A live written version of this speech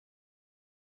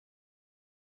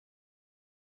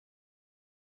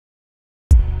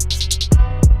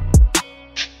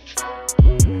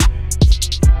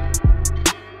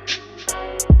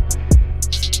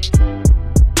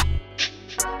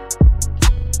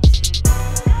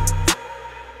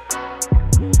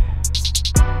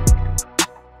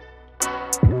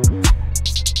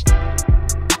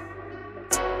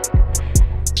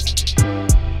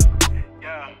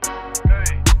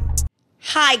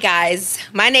Hi guys,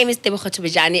 my name is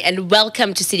Thobejane and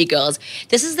welcome to City Girls.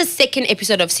 This is the second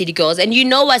episode of City Girls, and you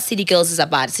know what City Girls is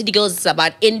about. City Girls is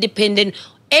about independent,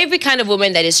 every kind of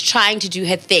woman that is trying to do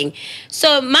her thing.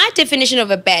 So my definition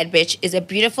of a bad bitch is a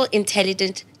beautiful,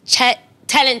 intelligent,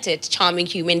 talented, charming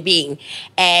human being.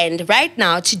 And right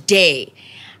now, today,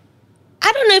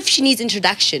 I don't know if she needs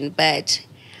introduction, but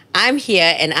I'm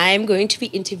here and I'm going to be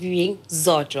interviewing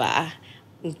Zodwa,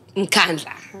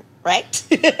 Mkhandla. Right?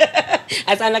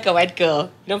 I sound like a white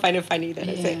girl. You don't find it funny that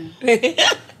I say.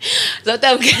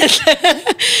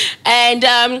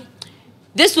 And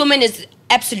this woman is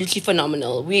absolutely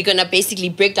phenomenal. We're going to basically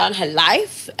break down her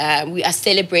life. We are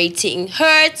celebrating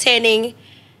her turning... Do you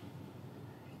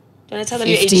want to tell them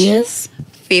your age? 50 years.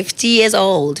 50 years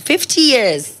old. 50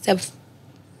 years. It's a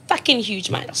fucking huge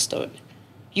milestone.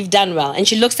 You've done well. And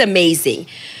she looks amazing.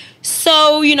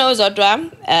 So, you know,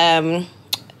 Zodwa...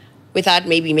 without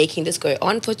maybe making this go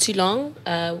on for too long,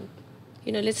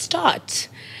 let's start.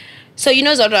 So,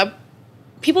 Zodwa,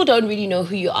 people don't really know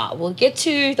who you are. We'll get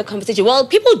to the conversation. Well,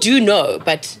 people do know,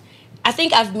 but I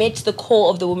think I've met the core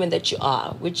of the woman that you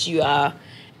are, which you are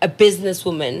a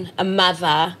businesswoman, a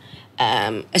mother,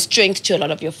 a strength to a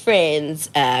lot of your friends,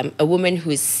 a woman who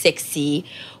is sexy,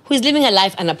 who is living her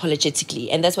life unapologetically.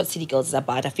 And that's what City Girls is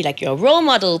about. I feel like you're a role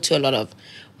model to a lot of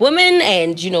women,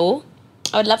 and,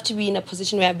 I would love to be in a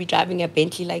position where I'd be driving a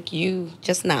Bentley like you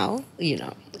just now,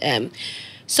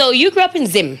 So you grew up in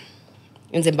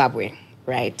Zimbabwe,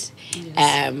 right?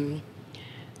 Yes.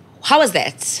 How was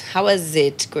that? How was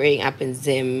it growing up in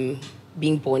Zim,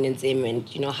 being born in Zim, and,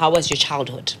 how was your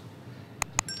childhood?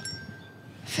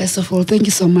 First of all, thank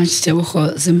you so much,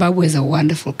 Tebogo. Zimbabwe is a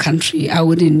wonderful country. I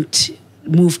wouldn't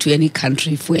move to any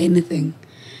country for anything.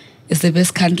 It's the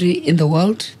best country in the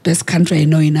world, best country I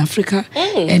know in Africa,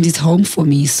 and it's home for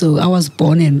me. So I was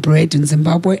born and bred in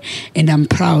Zimbabwe, and I'm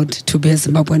proud to be a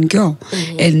Zimbabwean girl,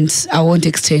 and I won't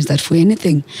exchange that for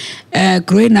anything.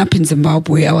 Growing up in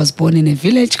Zimbabwe, I was born in a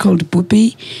village called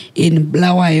Bupi in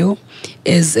Bulawayo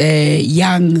as a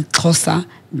young Xhosa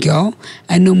girl.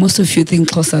 I know most of you think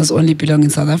Xhosas only belong in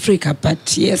South Africa,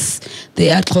 but yes,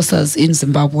 there are Xhosas in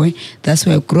Zimbabwe. That's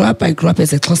where I grew up. I grew up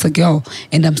as a Xhosa girl,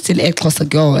 and I'm still a Xhosa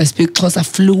girl. I speak Xhosa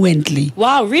fluently.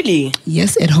 Wow, really?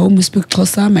 Yes, at home we speak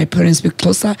Xhosa. My parents speak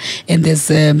Xhosa, and there's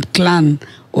a clan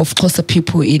of Xhosa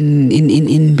people in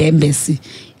Mbembesi,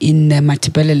 in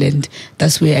Matebeleland.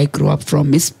 That's where I grew up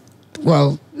from. It's,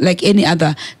 well, like any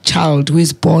other child who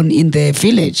is born in the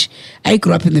village. I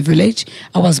grew up in the village.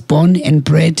 I was born and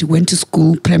bred, went to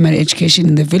school, primary education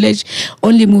in the village,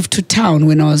 only moved to town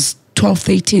when I was 12,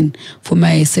 13 for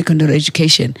my secondary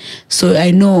education. So I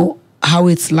know how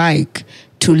it's like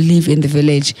to live in the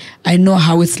village. I know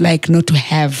how it's like not to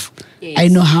have. Yes. I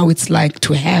know how it's like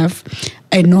to have.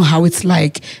 I know how it's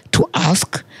like to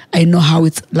ask. I know how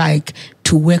it's like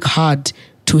to work hard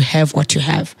to have what you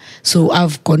have. So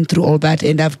I've gone through all that,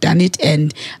 and I've done it,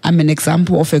 and I'm an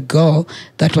example of a girl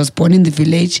that was born in the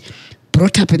village,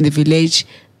 brought up in the village,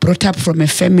 brought up from a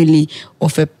family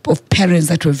of parents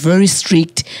that were very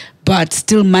strict, but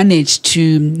still managed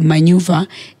to maneuver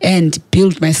and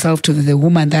build myself to the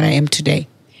woman that I am today.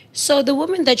 So the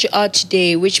woman that you are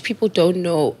today, which people don't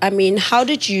know, I mean, how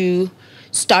did you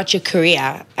start your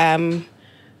career,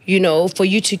 for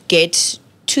you to get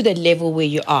to the level where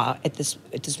you are at this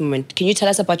moment? Can you tell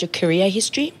us about your career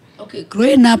history? Okay,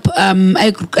 growing up, I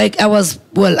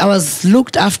was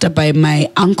looked after by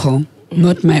my uncle,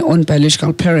 not my own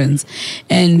biological parents.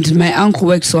 And my uncle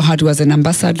worked so hard. He was an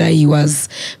ambassador. He was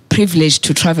privileged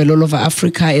to travel all over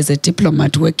Africa as a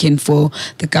diplomat working for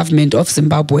the government of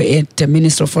Zimbabwe at the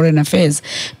Ministry of Foreign Affairs.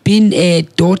 Being a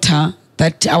daughter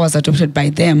that I was adopted by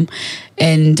them,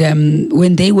 and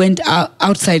when they went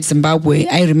outside Zimbabwe,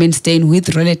 I remained staying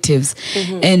with relatives,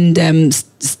 and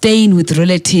staying with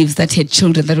relatives that had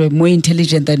children that were more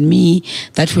intelligent than me,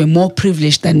 that were more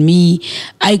privileged than me.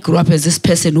 I grew up as this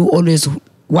person who always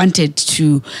wanted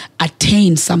to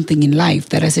attain something in life,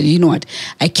 that I said, you know what,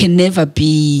 I can never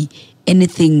be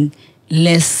anything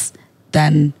less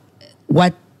than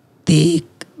what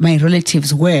my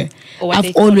relatives were.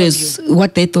 I've always,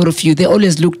 what they thought of you, they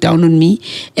always looked down on me,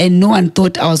 and no one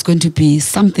thought I was going to be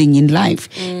something in life.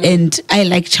 And I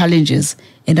like challenges.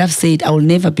 And I've said, I will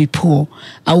never be poor.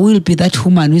 I will be that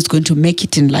woman who's going to make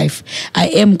it in life. I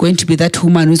am going to be that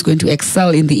woman who's going to excel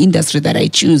in the industry that I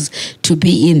choose to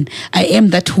be in. I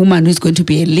am that woman who's going to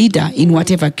be a leader in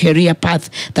whatever career path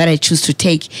that I choose to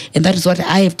take. And that is what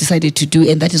I have decided to do,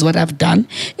 and that is what I've done.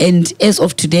 And as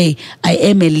of today, I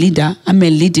am a leader. I'm a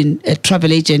leading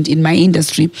travel agent in my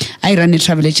industry. I run a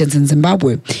travel agent in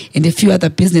Zimbabwe. And a few other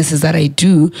businesses that I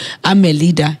do, I'm a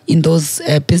leader in those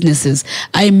businesses.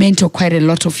 I mentor quite a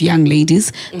lot lot of young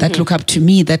ladies that look up to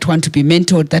me, that want to be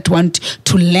mentored, that want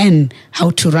to learn how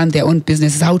to run their own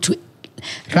businesses, how to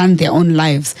run their own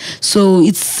lives. So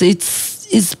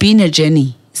it's been a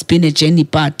journey. It's been a journey,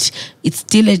 but it's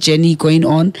still a journey going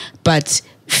on. But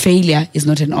failure is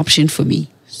not an option for me.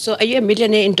 So are you a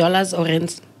millionaire in dollars or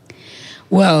rands?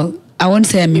 Well, I won't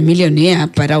say I'm a millionaire,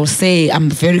 but I will say I'm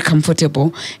very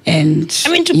comfortable. And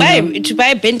I mean, to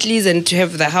buy Bentleys and to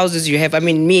have the houses you have. I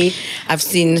mean, me, I've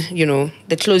seen,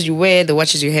 the clothes you wear, the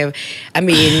watches you have. I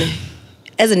mean,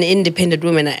 as an independent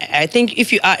woman, I think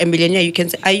if you are a millionaire, you can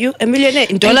say, are you a millionaire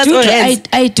in dollars or rands?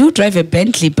 I do drive a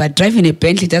Bentley, but driving a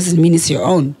Bentley doesn't mean it's your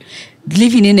own.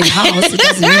 Living in a house, it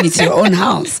doesn't mean it's your own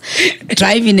house.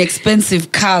 Driving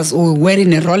expensive cars or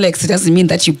wearing a Rolex, it doesn't mean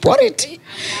that you bought it.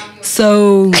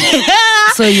 So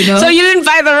So you didn't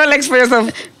buy the Rolex for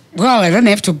yourself? Well, I don't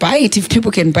have to buy it. If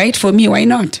people can buy it for me, why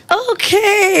not?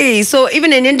 Okay. So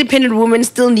even an independent woman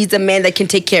still needs a man that can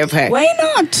take care of her. Why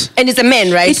not? And it's a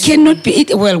man, right? It cannot be.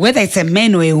 Well, whether it's a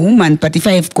man or a woman, but if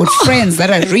I have got friends that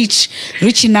are rich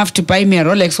enough to buy me a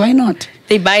Rolex, why not?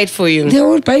 They buy it for you. They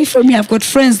will buy it for me. I've got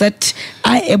friends that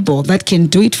are able, that can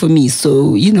do it for me.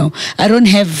 So, I don't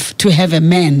have to have a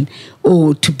man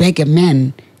or to beg a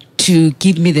man to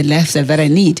give me the lifestyle that I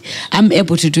need. I'm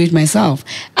able to do it myself.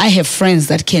 I have friends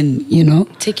that can,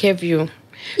 take care of you.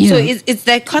 So it's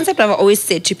the concept I've always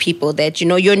said to people that,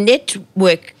 your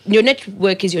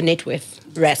network is your net worth.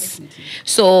 Rest.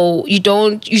 So you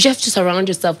just have to surround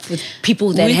yourself with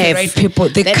people that with have the right people.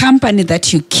 The company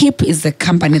that you keep is the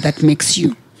company that makes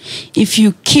you. If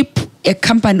you keep a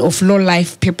company of low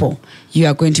life people, you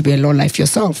are going to be a low life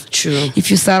yourself. True.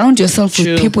 If you surround yourself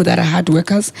with people that are hard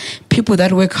workers, people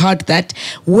that work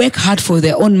hard for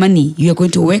their own money, you are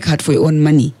going to work hard for your own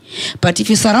money. But if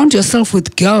you surround yourself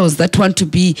with girls that want to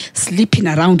be sleeping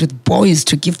around with boys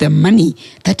to give them money,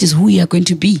 that is who you are going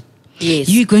to be. Yes.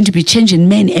 You're going to be changing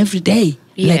men every day,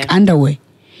 like underwear.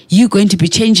 You're going to be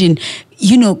changing,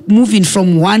 moving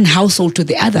from one household to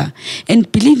the other.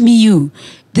 And believe me,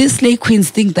 these slay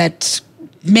queens think that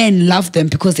men love them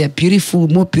because they're beautiful,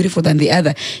 more beautiful than the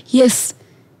other. Yes,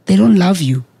 they don't love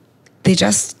you. They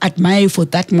just admire you for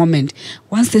that moment.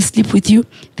 Once they sleep with you,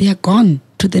 they are gone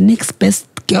to the next best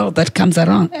girl that comes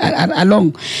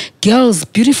along. Girls,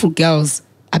 beautiful girls,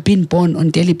 are being born on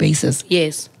daily basis.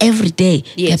 Yes. Every day,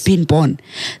 yes. They're being born.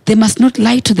 They must not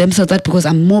lie to themselves that because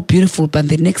I'm more beautiful than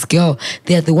the next girl,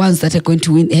 they are the ones that are going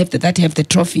to win, have the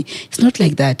trophy. It's not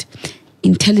like that.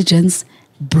 Intelligence,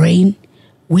 brain,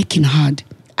 working hard.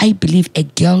 I believe a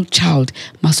girl child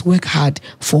must work hard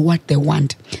for what they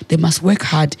want. They must work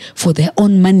hard for their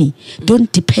own money. Don't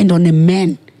depend on a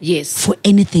man for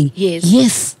anything.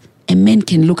 Yes. A man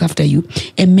can look after you.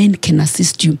 A man can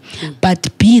assist you.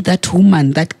 But be that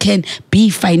woman that can be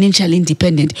financially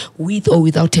independent with or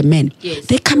without a man. Yes.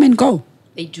 They come and go.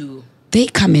 They do. They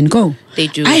come and go. They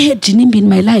do. I had Ginimbi in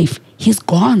my life. He's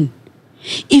gone.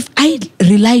 If I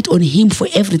relied on him for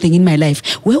everything in my life,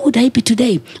 where would I be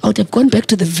today? I would have gone back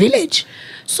to the village.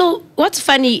 So what's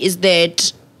funny is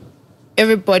that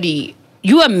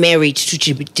you are married to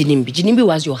Ginimbi. Ginimbi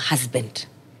was your husband.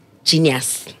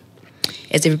 Genius.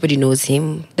 As everybody knows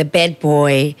him, the bad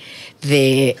boy,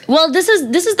 this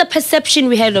is the perception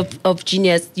we had of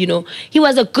Genius. He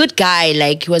was a good guy,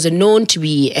 he was known to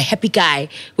be a happy guy.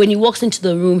 When he walks into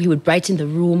the room, he would brighten the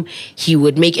room, he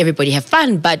would make everybody have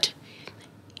fun. But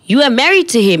you are married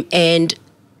to him, and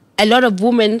a lot of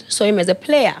women saw him as a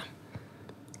player.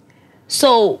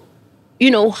 So,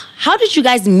 how did you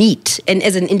guys meet? And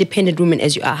as an independent woman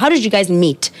as you are, how did you guys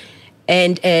meet?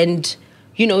 And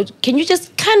can you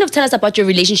just kind of tell us about your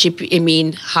relationship? I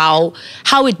mean, how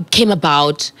it came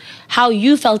about, how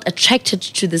you felt attracted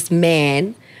to this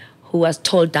man who was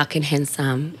tall, dark, and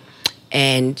handsome.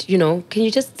 And, can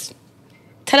you just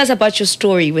tell us about your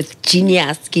story with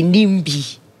Genius,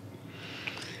 Ginimbi?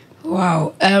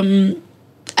 Wow.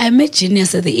 I met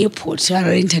Genius at the airport,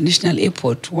 Harare International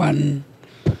Airport, one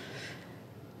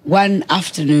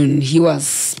afternoon. He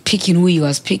was picking who he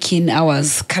was picking. I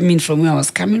was coming from where I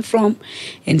was coming from.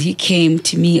 And he came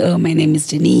to me, "Oh, my name is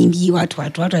Ginimbi, what?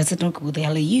 I said, "Okay, who the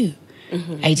hell are you?"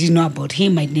 Mm-hmm. I didn't know about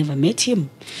him. I'd never met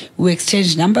him. We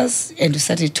exchanged numbers and we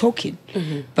started talking.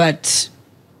 Mm-hmm. But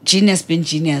Genius being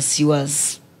Genius, he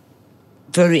was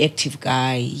a very active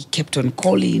guy. He kept on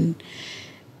calling.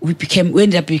 We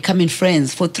ended up becoming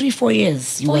friends for 3-4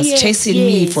 years. He was chasing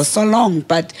me for so long,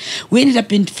 but we ended up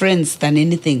being friends than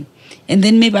anything. And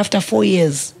then maybe after 4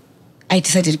 years, I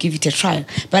decided to give it a try.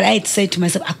 But I had said to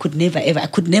myself, I could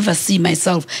never see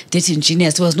myself dating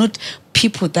Genius. It was not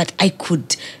people that I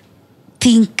could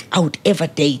think I would ever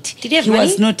date. Did he have money?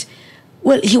 Was not.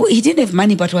 Well, he didn't have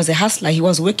money, but was a hustler. He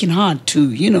was working hard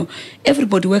too.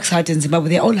 Everybody works hard in Zimbabwe.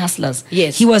 They're all hustlers.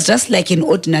 Yes. He was just like an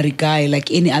ordinary guy, like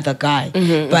any other guy.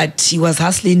 But he was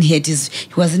hustling. He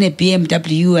was in a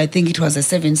BMW. I think it was a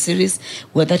 7 Series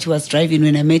that he was driving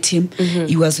when I met him.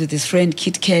 He was with his friend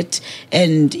Kit Kat.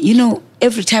 And,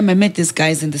 every time I met these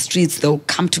guys in the streets, they'll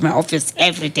come to my office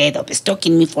every day. They'll be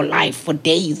stalking me for life, for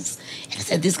days. And I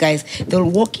said, these guys, they'll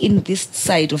walk in this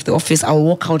side of the office. I'll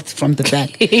walk out from the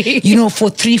back, for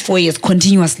 3-4 years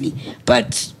continuously.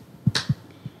 But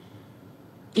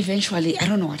eventually, I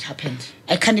don't know what happened.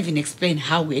 I can't even explain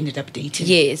how we ended up dating.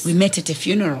 Yes. We met at a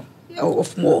funeral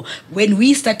of more. When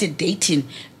we started dating,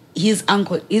 his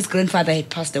grandfather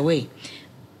had passed away.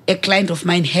 A client of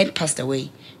mine had passed away.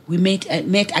 We met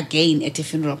again at a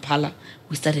funeral parlor.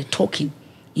 We started talking.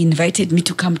 He invited me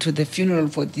to come to the funeral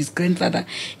for his grandfather.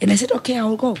 And I said, okay, I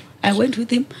will go. I went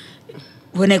with him.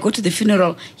 When I got to the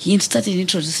funeral, he started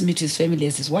introducing me to his family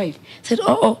as his wife. I said,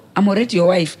 I'm already your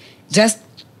wife. Just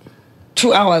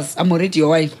 2 hours, I'm already your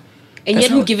wife. And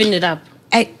yet we've given it up.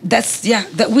 I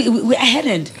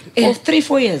hadn't. For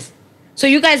 3-4 years. So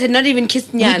you guys had not even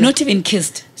kissed Nyan? We'd not even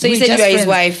kissed. So you said you are his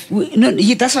wife?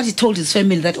 That's what he told his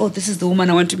family, that, this is the woman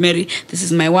I want to marry. This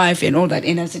is my wife and all that.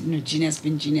 And I said, genius,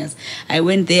 been genius. I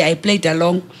went there. I played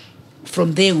along.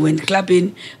 From there, we went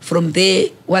clubbing. From there,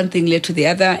 one thing led to the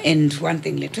other, and one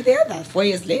thing led to the other. 4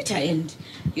 years later, and,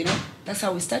 that's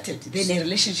how we started. Then a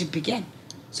relationship began.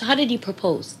 So how did he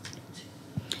propose?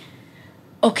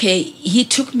 Okay, he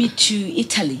took me to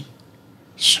Italy.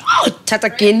 Tata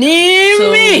Ginimbi.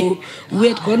 So we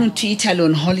had gone to Italy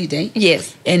on holiday.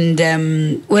 Yes. And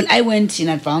when I went in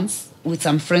advance with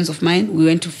some friends of mine, we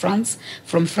went to France.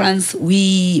 From France,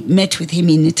 we met with him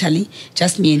in Italy,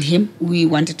 just me and him. We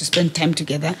wanted to spend time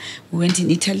together. We went to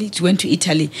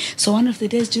Italy. So one of the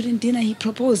days during dinner, he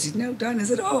proposed. He knelt down and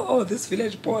said, this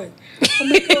village boy. Oh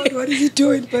my God, what is he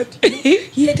doing? But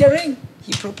he had a ring.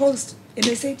 He proposed. And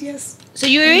I said yes. So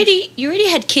you already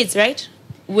had kids, right?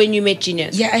 When you met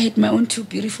Genius? Yeah, I had my own 2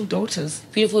 beautiful daughters.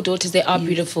 Beautiful daughters. They are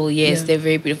beautiful. Yes, they're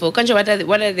very beautiful. Kancha, what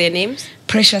are their names?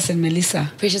 Precious and Melissa.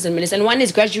 Precious and Melissa. And one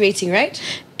is graduating, right?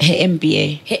 Her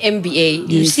MBA. Her MBA.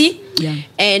 You see? Yeah.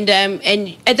 And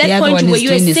at that point, were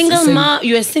you a single mom?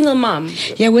 You were a single mom?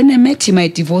 Yeah, when I met him, I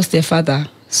divorced their father.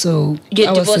 So you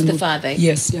divorced the father?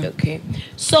 Yes. Yeah. Okay.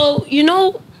 So,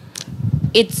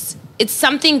 it's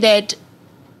something that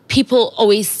people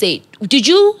always say.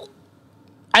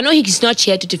 I know he's not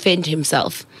here to defend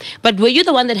himself, but were you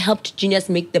the one that helped Genius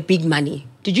make the big money?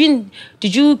 Did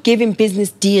you give him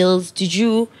business deals? Did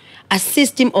you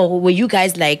assist him, or were you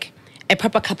guys like a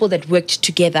proper couple that worked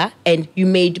together and you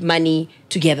made money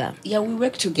together? Yeah, we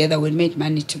worked together. We made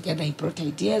money together. He brought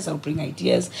ideas. I'll bring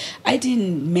ideas. I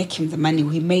didn't make him the money.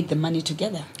 We made the money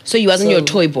together. So he wasn't your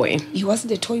toy boy? He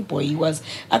wasn't a toy boy. He was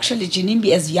actually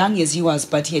Ginimbi, as young as he was,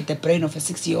 but he had the brain of a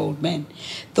 60-year-old man.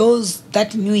 Those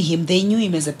that knew him, they knew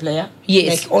him as a player.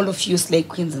 Yes. Like all of you slave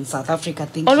queens in South Africa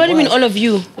think. What do you mean all of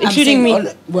you? Including me?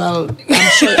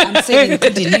 I'm saying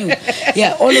including you.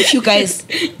 Yeah, all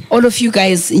of you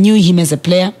guys knew him as a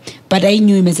player. But I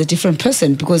knew him as a different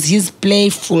person because his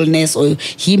playfulness or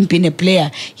him being a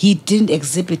player, he didn't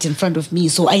exhibit in front of me.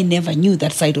 So I never knew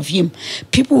that side of him.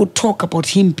 People would talk about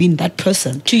him being that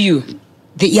person. To you?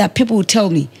 People would tell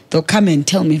me. They'll come and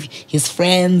tell me his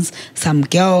friends, some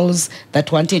girls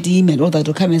that wanted him and all that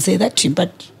will come and say that to him.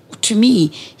 But to me,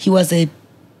 he was a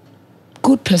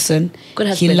good person. Good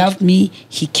husband. He loved me.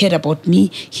 He cared about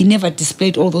me. He never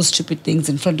displayed all those stupid things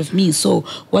in front of me. So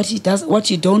what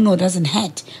you don't know doesn't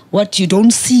hurt. What you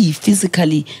don't see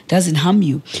physically doesn't harm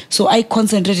you. So I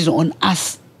concentrated on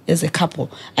us as a couple.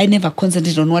 I never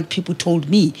concentrated on what people told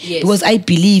me. Yes. Because I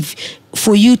believe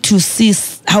for you to see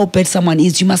how bad someone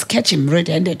is, you must catch him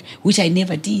red-handed, which I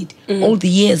never did. All the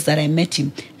years that I met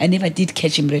him, I never did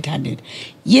catch him red-handed.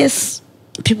 Yes,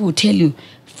 people will tell you,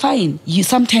 fine,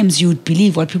 sometimes you would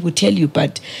believe what people tell you,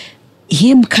 but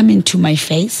him coming to my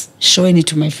face, showing it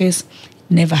to my face,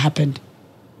 never happened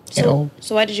at all.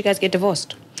 So why did you guys get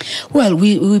divorced? Well,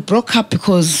 we broke up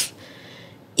because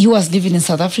he was living in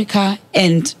South Africa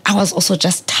and I was also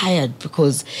just tired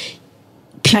because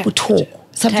people talk.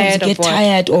 Sometimes you get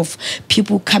tired of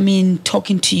people coming,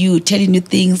 talking to you, telling you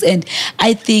things, and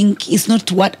I think it's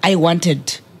not what I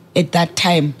wanted at that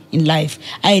time in life.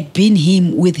 I had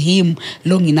been with him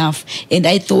long enough, and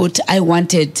I thought I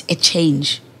wanted a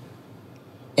change.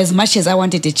 As much as I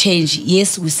wanted a change,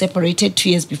 yes, we separated 2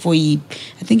 years before a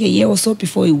year or so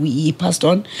before he passed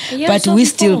on. But we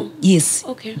still, yes.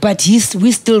 Okay. But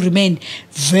we still remained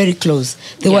very close.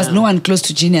 There was no one close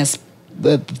to Genius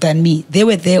than me. They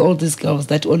were there, all these girls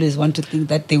that always want to think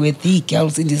that they were the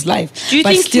girls in his life. Do you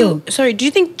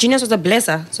think Genius was a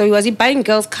blesser? So was he buying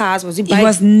girls cars? He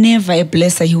was never a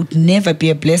blesser. He would never be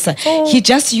a blesser. He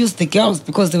just used the girls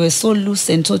because they were so loose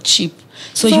and so cheap.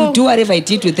 So he would do whatever he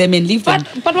did with them and leave them.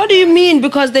 But what do you mean?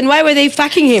 Because then why were they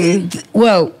fucking him?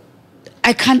 Well,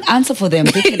 I can't answer for them.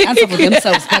 They can answer for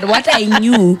themselves. But what I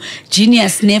knew,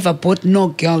 Genius never bought no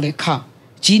girl a car.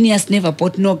 Genius never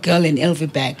bought no girl an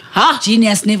LV bag. Huh?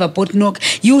 Genius never bought no...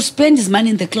 You spend his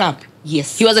money in the club.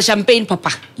 Yes. He was a champagne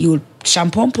papa. You'll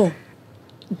champompo.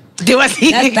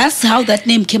 That's how that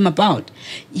name came about.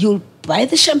 You'll buy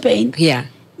the champagne. Yeah.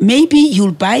 Maybe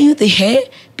you'll buy you the hair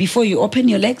before you open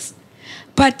your legs.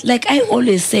 But like I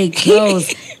always say,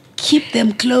 girls, keep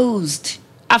them closed.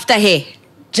 After hair.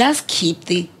 Just keep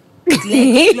the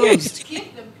legs closed.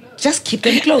 Just keep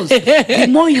them closed. The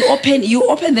more you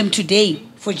open them today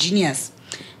for Genius.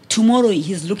 Tomorrow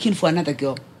he's looking for another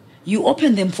girl. You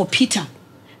open them for Peter.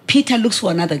 Peter looks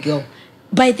for another girl.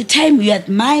 By the time you're at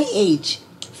my age,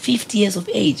 50 years of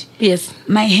age. Yes.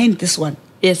 My hand, this one.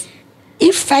 Yes.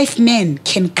 If 5 men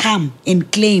can come and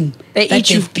claim that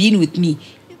they've been with me,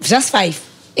 just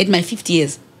 5 at my 50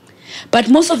 years. But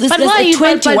most of these guys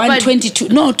are 21, 22.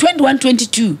 No, 21,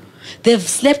 22. They've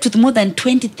slept with more than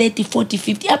 20, 30, 40,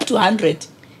 50, up to 100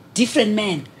 different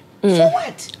men. For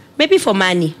what? Maybe for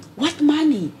money. What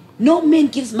money? No man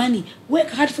gives money.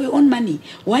 Work hard for your own money.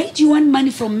 Why do you want money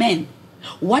from men?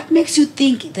 What makes you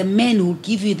think the man will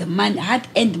give you the money,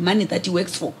 hard-earned money that he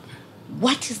works for?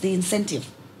 What is the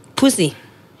incentive? Pussy.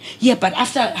 Yeah, but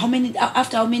after how many,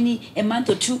 a month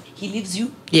or 2, he leaves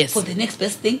you? Yes. For the next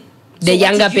best thing? The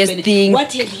younger best thing.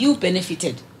 What have you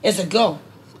benefited as a girl?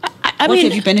 I What mean,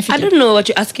 have you benefited? I don't know what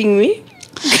you're asking me.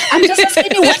 I'm just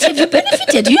asking you, what have you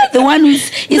benefited? You're the one who's...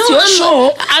 It's your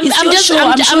show.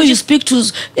 I'm sure you speak to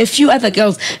a few other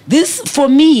girls. This, for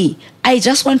me, I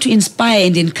just want to inspire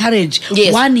and encourage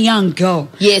one young girl.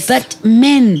 Yes. That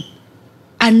men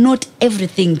are not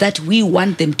everything that we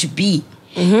want them to be.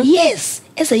 Yes,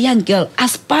 as a young girl,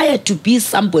 aspire to be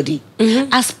somebody.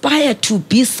 Aspire to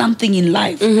be something in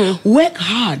life. Work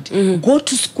hard. Go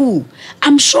to school.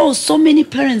 I'm sure so many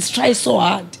parents try so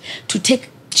hard to take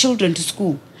children to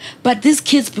school. But these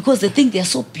kids, because they think they're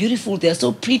so beautiful, they're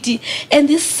so pretty, and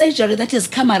this surgery that has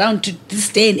come around to this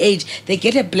day and age, they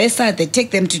get a blesser, they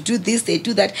take them to do this, they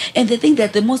do that, and they think they're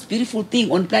the most beautiful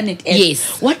thing on planet Earth.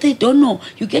 Yes. What they don't know,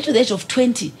 you get to the age of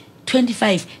 20,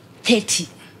 25, 30.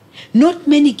 Not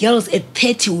many girls at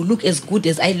 30 will look as good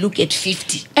as I look at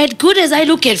 50. As good as I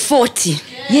look at 40.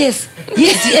 Yes,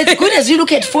 as good as you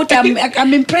look at 40,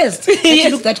 I'm impressed that you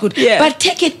look that good. Yeah. But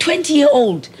take a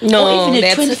 20-year-old or even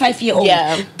a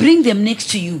 25-year-old, bring them next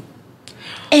to you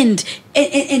and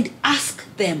ask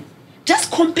them.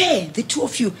 Just compare the two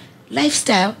of you.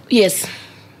 Lifestyle. Yes.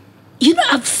 You know,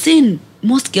 I've seen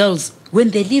most girls,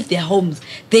 when they leave their homes,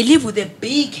 they leave with a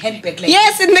big handbag. Like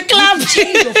yes, in the club. With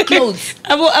change of clothes.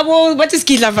 What is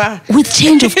Kilava? With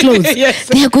change of clothes. Yes.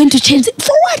 They are going to change.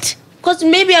 For what? Because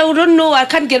maybe I don't know. I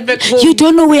can't get back home. You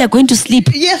don't know where you're going to sleep.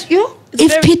 Yes, you.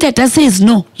 If Peter does says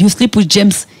no, you sleep with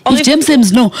James. If James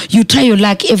says no, you try your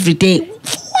luck every day.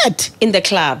 For what? In the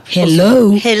club.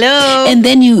 Hello. And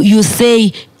then you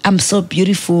say, I'm so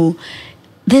beautiful.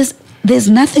 There's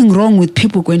nothing wrong with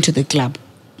people going to the club.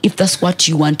 If that's what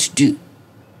you want to do,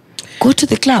 go to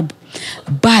the club.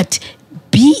 But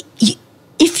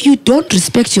if you don't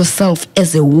respect yourself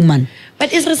as a woman,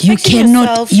 but is respecting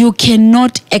yourself, you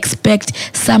cannot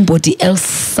expect somebody else's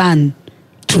son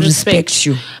to respect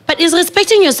you. But is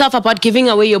respecting yourself about giving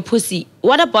away your pussy?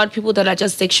 What about people that are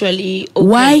just sexually open?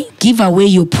 Why give away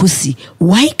your pussy?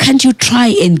 Why can't you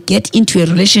try and get into a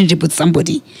relationship with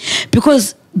somebody?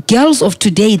 Because girls of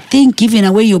today think giving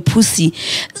away your pussy.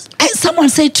 Someone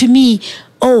said to me,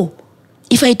 oh,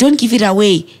 if I don't give it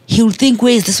away, he'll think,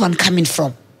 where is this one coming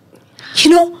from? You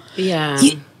know? Yeah.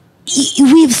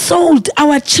 We've sold,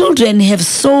 our children have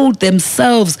sold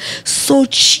themselves so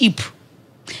cheap.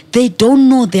 They don't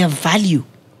know their value.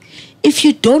 If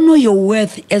you don't know your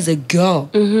worth as a girl,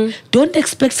 don't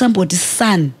expect somebody's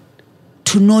son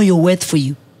to know your worth for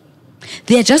you.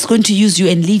 They are just going to use you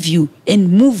and leave you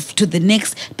and move to the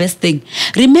next best thing.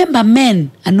 Remember,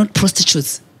 men are not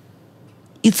prostitutes.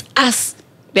 It's us.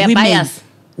 They are buyers.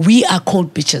 We are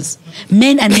called bitches.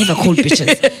 Men are never called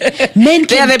bitches.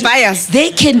 They are the buyers.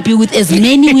 They can be with as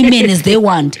many women as they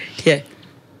want. Yeah.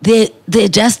 They're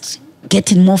just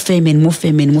getting more fame and more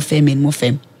fame and more fame and more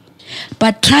fame.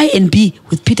 But try and be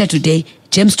with Peter today,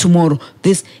 James tomorrow.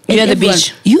 You're the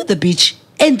bitch. You're the bitch.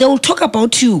 And they will talk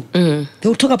about you. They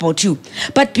will talk about you.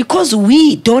 But because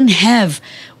we don't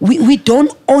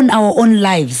own our own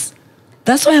lives,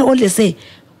 That's why I always say,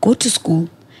 go to school,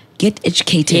 get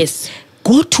educated. Yes.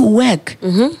 Go to work.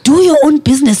 Do your own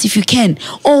business if you can.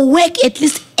 Or work, at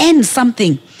least earn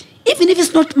something. Even if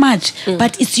it's not much,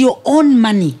 but it's your own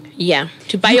money. Yeah.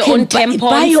 To buy your own tampons.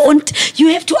 Buy your own. You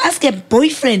have to ask a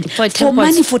boyfriend for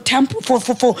money for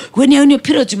for when you're on your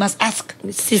period, you must ask.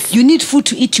 You need food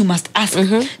to eat, you must ask.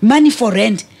 Money for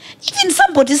rent. Even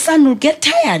somebody's son will get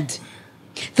tired.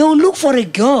 They will look for a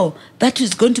girl that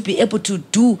is going to be able to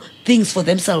do things for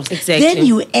themselves. Exactly. Then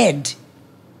you add.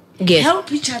 Yes.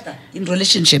 Help each other in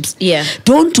relationships. Yeah.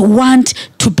 Don't want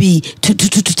to be to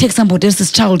take somebody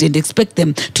else's child and expect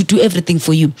them to do everything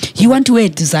for you. You want to wear a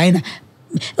designer.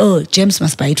 Oh, James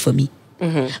must buy it for me.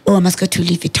 Oh, I must go to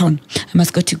Louis Vuitton. I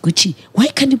must go to Gucci. Why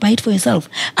can't you buy it for yourself?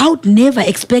 I would never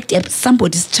expect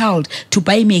somebody's child to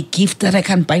buy me a gift that I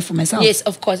can't buy for myself. Yes,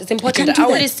 of course. It's important. I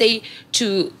always say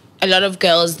to a lot of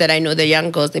girls that I know, the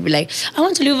young girls, they'll be like, I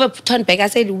want to Louis Vuitton bag. I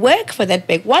said, work for that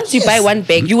bag. Once you buy one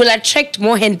bag, you will attract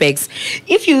more handbags.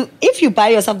 If you buy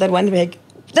yourself that one bag,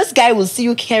 this guy will see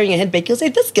you carrying a handbag. He'll say,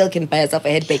 this girl can buy herself a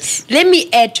handbag. Let me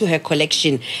add to her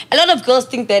collection. A lot of girls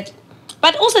think that,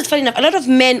 but also it's funny enough, a lot of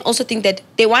men also think that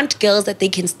they want girls that they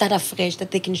can start afresh, that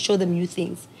they can show them new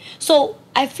things. So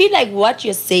I feel like what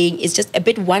you're saying is just a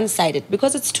bit one-sided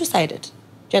because it's two-sided. Do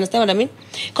you understand what I mean?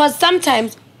 Because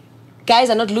sometimes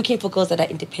guys are not looking for girls that are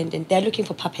independent. They're looking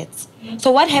for puppets. So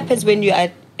what happens when you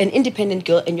are an independent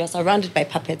girl and you're surrounded by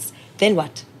puppets? Then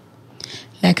what?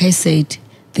 Like I said,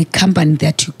 the company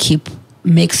that you keep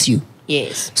makes you.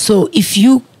 Yes. So if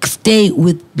you stay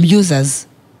with users,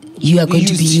 you are going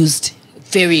to be used.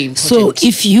 Very important. So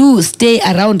if you stay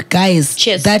around guys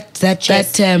Cheers.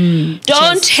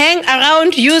 Don't hang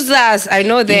around users. I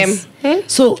know them.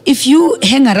 Yes. So if you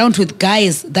hang around with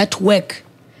guys that work,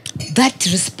 that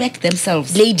respect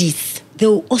themselves, ladies, they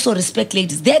will also respect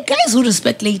ladies. There are guys who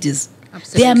respect ladies.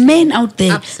 Absolutely. There are men out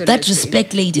there Absolutely. that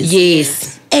respect ladies.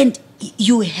 Yes. And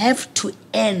you have to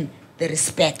earn the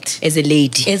respect as a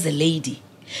lady. As a lady.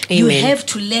 Amen. You have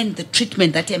to learn the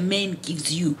treatment that a man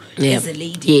gives you as a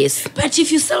lady. Yes. But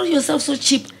if you sell yourself so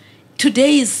cheap,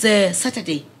 today is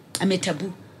Saturday, I'm at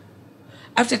Taboo.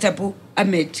 After Taboo,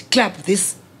 I'm at club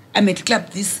this, I'm at club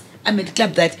this, I'm at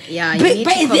club that. Yeah, you but need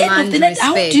by to the end of the night,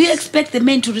 how respect. do you expect the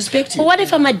men to respect you? But what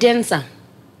if I'm a dancer?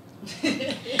 For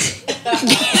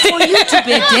you to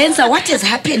be a dancer, what has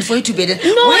happened for you to be a dancer?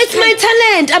 No, it's my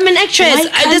talent. I'm an actress.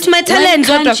 That's my talent.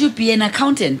 Why can't you be an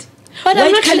accountant? But why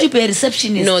I'm not can't you be a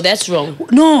receptionist? No, that's wrong.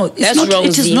 No, it's That's not wrong.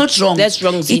 It is Z. not wrong. That's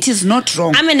wrong. Z. It is not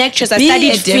wrong. I'm an actress. I Being studied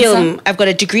a dancer- film. I've got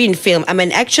a degree in film. I'm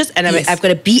an actress and Yes. I've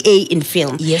got a BA in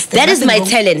film. Yes, that is my wrong.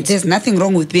 talent. There's nothing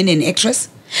wrong with being an actress.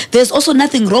 There's also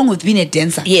nothing wrong with being a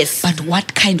dancer. Yes. But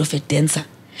what kind of a dancer?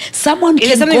 Someone Is can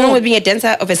there something go, wrong with being a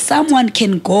dancer of a? Someone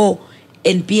can go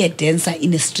and be a dancer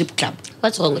in a strip club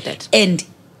What's wrong with that? and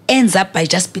ends up by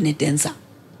just being a dancer.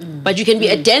 But you can be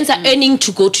a dancer earning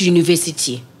to go to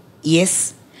university.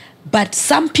 Yes. But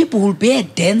some people will be a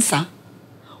dancer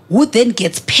who then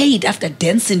gets paid after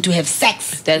dancing to have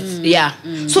sex. That's yeah.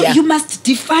 So yeah. you must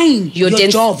define your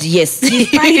dance- job. yes.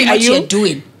 Define Are what you? you're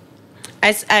doing.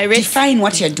 I read. Define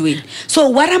what you're doing. So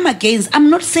what I'm against,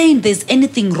 I'm not saying there's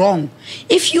anything wrong.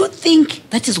 If you think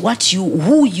that is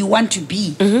who you want to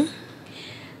be,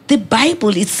 the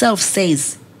Bible itself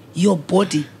says your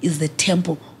body is the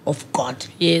temple of God.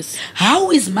 Yes.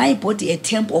 How is my body a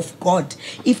temple of God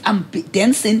if I'm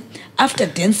dancing, after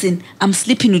dancing, I'm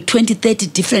sleeping with 20, 30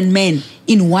 different men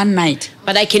in one night?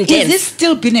 But I can Is dance. this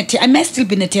still being am I still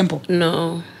being a temple?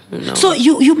 No. So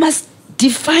you must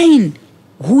define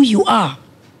who you are.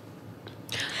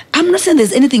 I'm not saying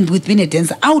there's anything with being a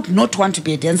dancer. I would not want to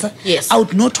be a dancer. Yes. I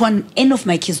would not want any of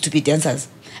my kids to be dancers.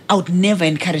 I would never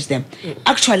encourage them.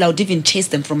 Actually, I would even chase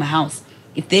them from my house.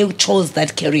 If they chose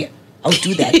that career, I would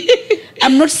do that.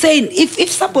 I'm not saying if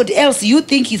somebody else you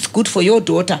think it's good for your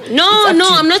daughter. No, it's up to you.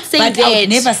 I'm not saying but that. I would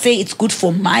never say it's good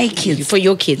for my kids. For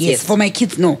your kids, yes. For my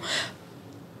kids, no.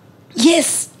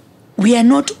 Yes, we are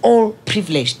not all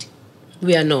privileged.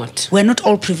 We are not. We're not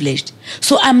all privileged.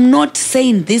 So I'm not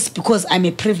saying this because I'm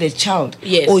a privileged child.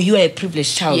 Yes. Or you are a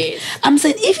privileged child. Yes. I'm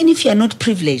saying even if you're not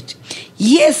privileged,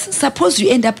 yes, suppose you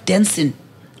end up dancing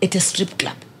at a strip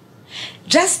club.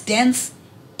 Just dance,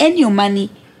 earn your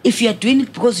money. If you're doing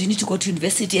it because you need to go to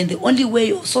university and the only way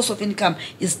your source of income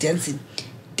is dancing,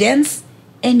 dance,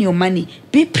 earn your money.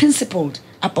 Be principled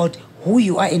about who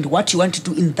you are and what you want to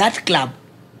do in that club.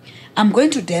 I'm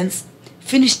going to dance,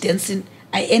 finish dancing,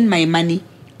 I earn my money,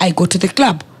 I go to the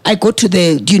club. I go to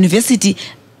the university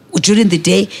during the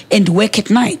day and work at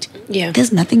night. Yeah.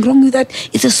 There's nothing wrong with that.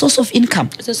 It's a source of income.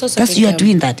 It's a source of That's you are income.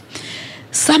 doing that.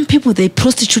 Some people, they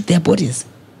prostitute their bodies.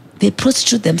 They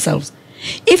prostitute themselves.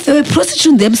 If they were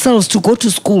prostituting themselves to go to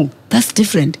school, that's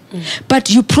different. But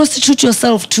you prostitute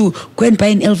yourself to go and buy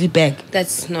an LV bag.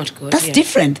 That's not good. That's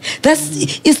different.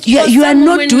 You are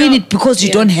not doing it because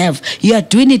you don't have. You are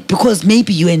doing it because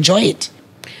maybe you enjoy it.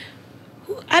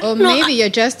 Or maybe you're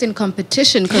just in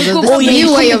competition because of this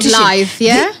new way of life,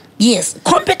 yeah? Yes.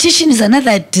 Competition is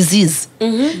another disease.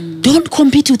 Don't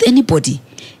compete with anybody.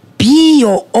 Be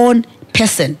your own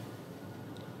person.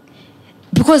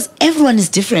 Because everyone is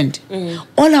different.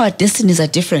 All our destinies are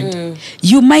different.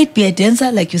 You might be a dancer,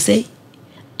 like you say.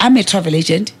 I'm a travel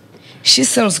agent. She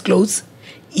sells clothes.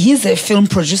 He's a film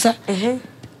producer.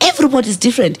 Everybody's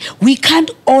different. We can't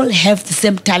all have the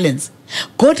same talents.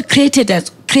 God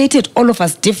created all of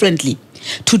us differently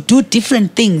to do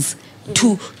different things,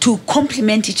 to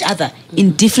complement each other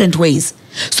in different ways.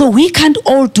 So we can't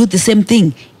all do the same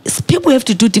thing. People have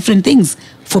to do different things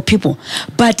for people.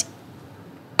 But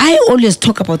I always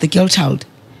talk about the girl child.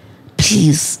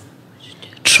 Please,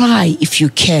 try if you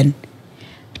can.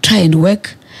 Try and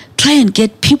work. Try and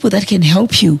get people that can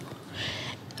help you.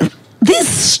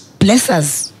 These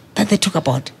blessers that they talk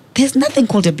about, there's nothing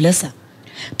called a blesser.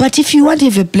 But if you want to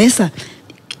have a blesser,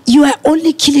 you are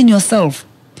only killing yourself.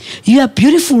 You are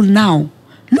beautiful now.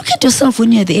 Look at yourself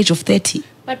when you're at the age of 30.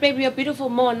 But baby, you're beautiful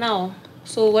more now.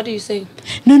 So what do you say?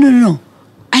 No.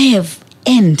 I have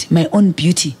earned my own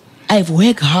beauty. I've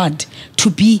worked hard to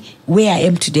be where I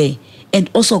am today. And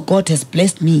also God has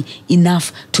blessed me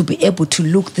enough to be able to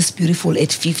look this beautiful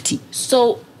at 50.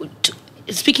 So,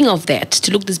 speaking of that,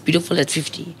 to look this beautiful at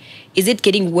 50, is it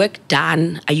getting work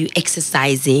done? Are you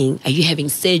exercising? Are you having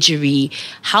surgery?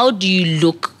 How do you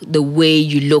look the way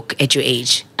you look at your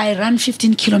age? I run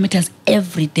 15 kilometers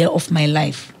every day of my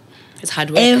life. It's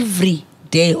hard work. Every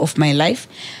day of my life,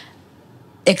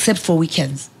 except for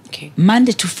weekends. Okay.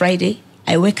 Monday to Friday,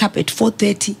 I wake up at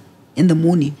 4:30 in the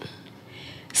morning.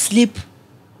 Sleep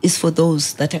is for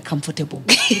those that are comfortable.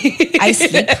 I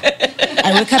sleep.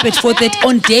 I wake up at 4:30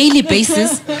 on daily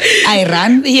basis. I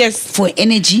run for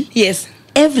energy. Yes.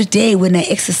 Every day when I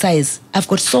exercise, I've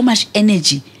got so much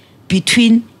energy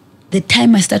between the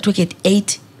time I start work at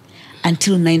 8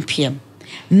 until 9 p.m.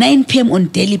 9 p.m. on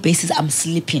daily basis, I'm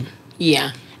sleeping.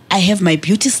 Yeah. I have my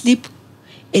beauty sleep,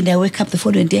 and I wake up the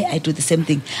following day, I do the same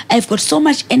thing. I've got so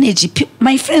much energy.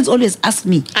 My friends always ask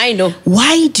me, I know.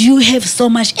 Why do you have so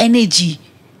much energy?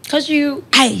 Because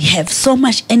I have so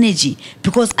much energy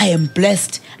because I am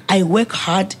blessed. I work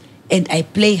hard and I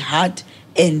play hard,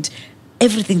 and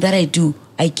everything that I do,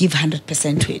 I give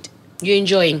 100% to it. You're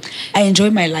enjoying? I enjoy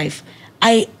my life.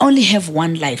 I only have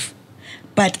one life.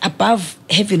 But above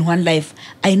having one life,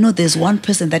 I know there's one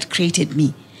person that created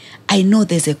me. I know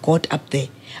there's a God up there.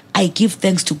 I give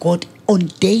thanks to God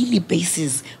on daily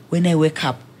basis when I wake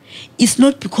up. It's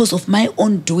not because of my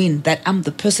own doing that I'm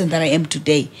the person that I am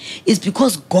today. It's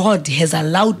because God has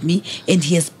allowed me and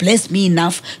He has blessed me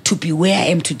enough to be where I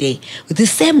am today. The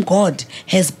same God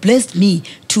has blessed me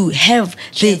to have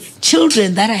the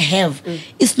children that I have.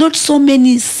 It's not so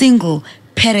many single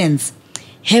parents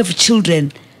have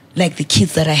children like the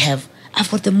kids that I have.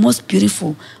 I've got the most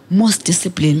beautiful, most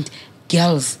disciplined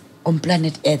girls on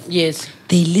planet Earth. Yes.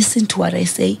 They listen to what I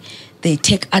say. They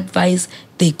take advice.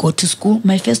 They go to school.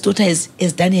 My first daughter has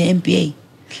done her MBA.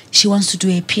 She wants to do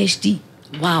a PhD.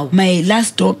 Wow. My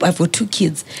last daughter, I've got 2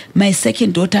 kids. My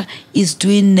second daughter is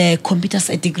doing a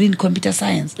degree in computer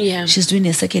science. Yeah. She's doing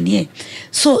a second year.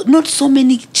 So not so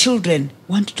many children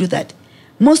want to do that.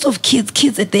 Most of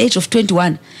kids at the age of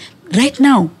 21, right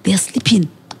now, they're sleeping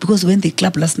because when they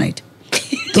club last night.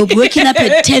 They'll be waking up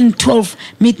at 10, 12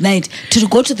 midnight to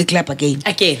go to the club again.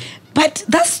 Okay. But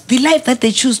that's the life that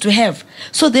they choose to have.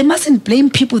 So they mustn't blame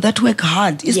people that work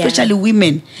hard, especially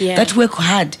women that work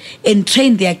hard and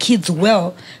train their kids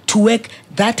well to work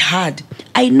that hard.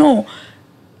 I know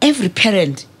every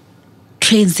parent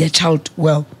trains their child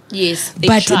well. Yes,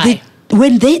 but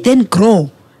when they then grow,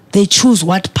 they choose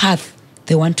what path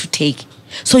they want to take.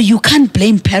 So you can't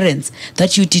blame parents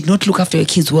that you did not look after your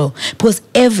kids well, because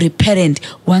every parent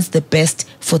wants the best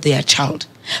for their child.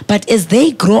 But as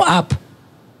they grow up,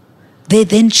 they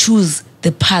then choose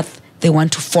the path they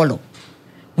want to follow.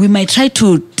 We might try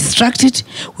to distract it,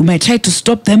 we might try to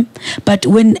stop them, but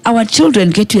when our children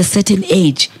get to a certain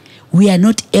age, we are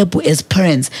not able as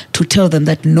parents to tell them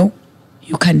that, no,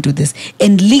 you can't do this.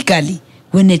 And legally,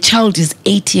 when a child is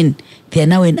 18, they are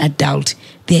now an adult,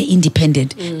 they are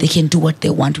independent, they can do what they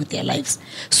want with their lives.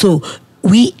 So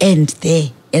we end there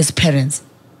as parents,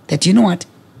 that you know what,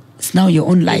 it's now your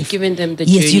own life. You've given them the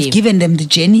journey. Yes, you've given them the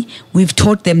journey. We've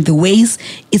taught them the ways.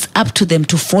 It's up to them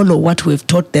to follow what we've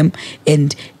taught them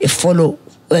and follow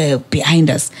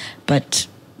behind us. But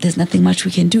there's nothing much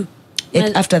we can do.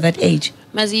 after that age.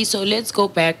 Mazi, so let's go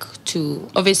back to,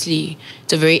 obviously,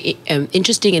 it's a very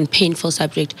interesting and painful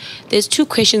subject. There's 2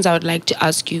 questions I would like to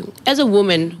ask you. As a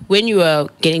woman, when you are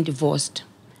getting divorced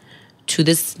to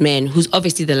this man, who's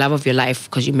obviously the love of your life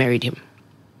because you married him,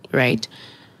 right?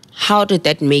 How did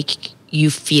that make you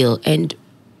feel? And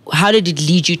how did it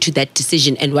lead you to that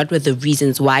decision? And what were the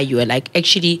reasons why you were like,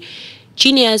 actually,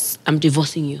 Genius, I'm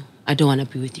divorcing you. I don't want to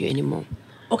be with you anymore.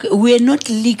 Okay, we're not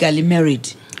legally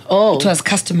married. Oh. It was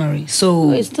customary.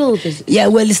 So it's still the yeah,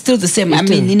 well, it's still the same. I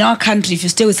mean, in our country, if you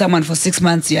stay with someone for 6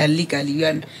 months, you are legally, you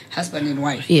are husband and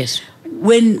wife. Yes.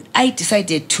 When I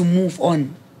decided to move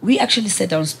on, we actually sat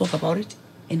down and spoke about it,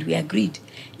 and we agreed.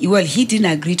 Well, he didn't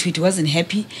agree to it. He wasn't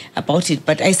happy about it.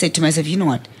 But I said to myself, you know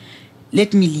what?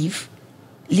 Let me live.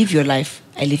 Live your life.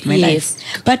 I live my life.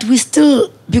 But we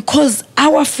still, because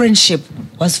our friendship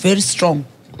was very strong.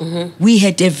 Mm-hmm. We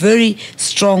had a very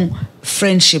strong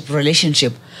friendship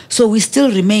relationship. So we still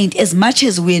remained, as much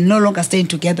as we're no longer staying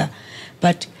together.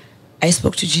 But I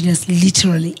spoke to Genius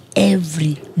literally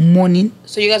every morning.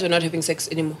 So you guys were not having sex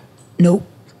anymore? No.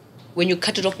 When you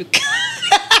cut it off, you...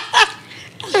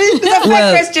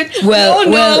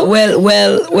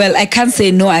 Well, I can't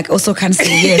say no. I also can't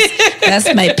say yes.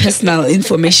 That's my personal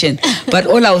information. But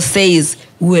all I'll say is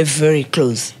we were very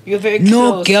close. You're very close.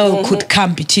 No girl could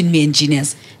come between me and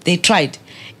Genius. They tried.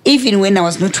 Even when I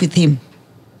was not with him.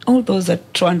 All those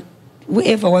that try,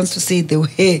 whoever wants to say the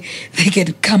way, they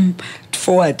can come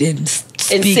forward and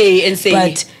speak. And say.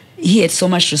 But he had so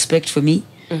much respect for me.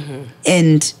 Mm-hmm.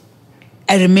 And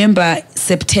I remember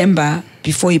September,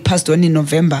 before he passed on in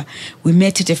November, we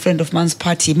met at a friend of mine's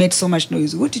party. He made so much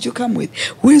noise. What did you come with?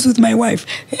 Who is with my wife?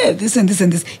 Yeah, this and this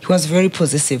and this. He was very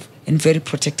possessive and very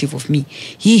protective of me.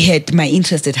 He had my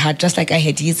interest at heart, just like I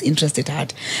had his interest at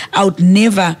heart. I would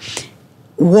never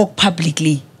walk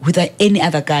publicly with any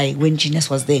other guy when Genius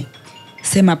was there.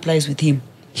 Same applies with him.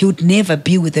 He would never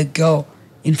be with a girl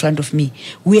in front of me.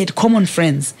 We had common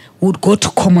friends. We would go to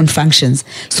common functions.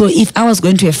 So if I was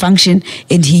going to a function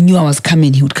and he knew I was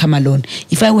coming, he would come alone.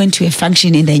 If I went to a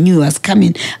function and I knew he was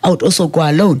coming, I would also go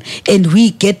alone. And we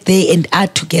get there and are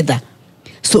together.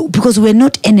 So because we're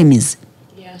not enemies.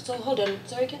 Yeah, so hold on.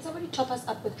 Sorry, can somebody top us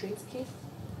up with drinks, please?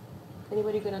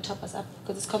 Anybody going to top us up?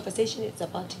 Because this conversation is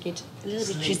about to get a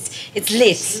little bit... It's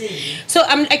late. So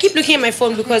I keep looking at my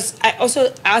phone because I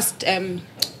also asked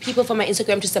people from my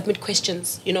Instagram to submit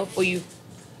questions, for you.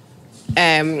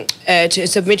 To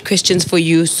submit questions for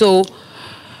you. So,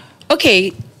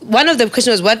 okay, one of the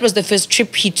questions was, what was the first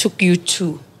trip he took you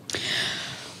to?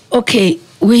 Okay,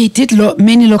 we did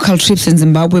many local trips in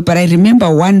Zimbabwe, but I remember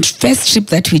one first trip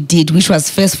that we did, which was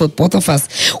first for both of us.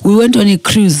 We went on a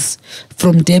cruise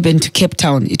from Durban to Cape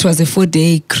Town. It was a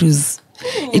 4-day cruise.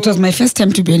 Ooh. It was my first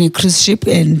time to be on a cruise ship,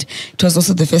 and it was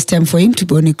also the first time for him to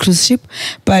be on a cruise ship.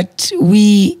 But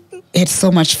we had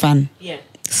so much fun. Yeah.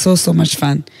 So much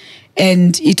fun.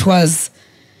 And it was...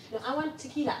 No, I want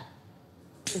tequila.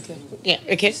 Okay. Yeah,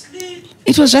 okay.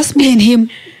 It was just me and him.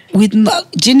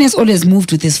 Genius always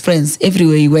moved with his friends.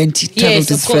 Everywhere he went, he traveled with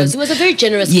his friends. He was a very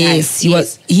generous guy. Yes, he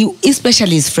was.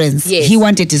 Especially his friends. Yes. He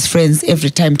wanted his friends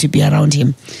every time to be around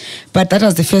him. But that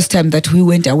was the first time that we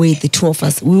went away, the 2 of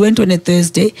us. We went on a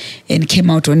Thursday and came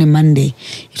out on a Monday.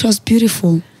 It was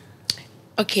beautiful.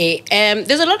 Okay,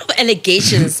 there's a lot of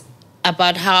allegations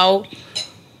about how,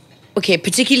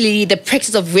 particularly the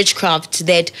practice of witchcraft,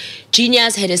 that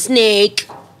Genius had a snake,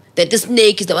 that the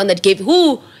snake is the one that gave...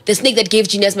 The snake that gave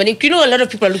Genius money. You know, a lot of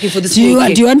people are looking for this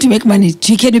snake. Do you want to make money?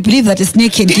 Can you believe that a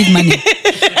snake can give money?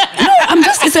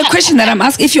 No, it's a question that I'm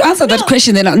asking. If you answer that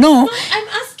question, then No, I'm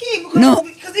asking.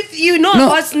 Because if you know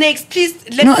about snakes, please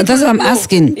let me know. No, that's what I'm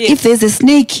asking. Yes. If there's a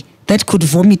snake that could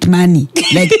vomit money,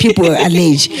 like people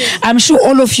allege, yes. I'm sure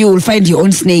all of you will find your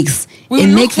own snakes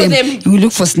and make them. You will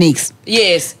look for snakes.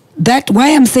 Yes.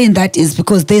 Why I'm saying that is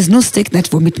because there's no snake that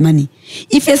vomit money.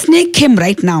 If a snake came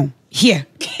right now, here,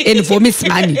 and vomits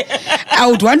money, I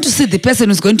would want to see the person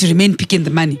who's going to remain picking the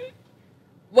money.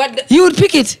 What? You would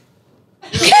pick it.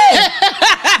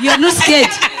 You're not scared.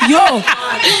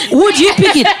 Would you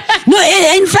pick it? No,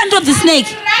 in front of the snake.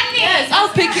 Yes, I'll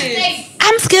pick it.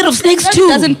 I'm scared of snakes too.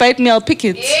 Doesn't bite me, I'll pick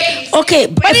it. Okay,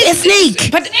 but a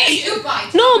snake.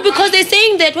 No, because they're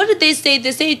saying that. What did they say?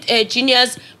 They say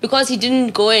Genius, because he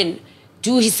didn't go and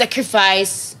do his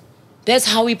sacrifice, that's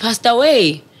how he passed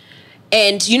away.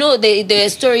 And the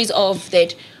stories of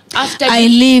that after I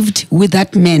lived with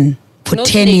that man for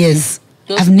 10 years.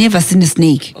 I've never seen a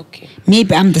snake. Okay.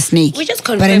 Maybe I'm the snake. We just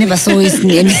but I never saw any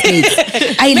snakes.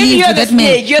 I lived with that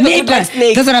man. Maybe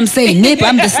snake. That's what I'm saying. Maybe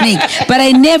I'm the snake. But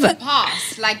I never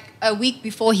passed like a week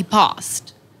before he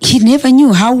passed. He never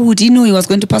knew. How would he know he was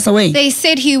going to pass away? They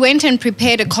said he went and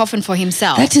prepared a coffin for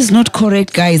himself. That is not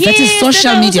correct, guys. That is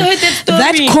social media.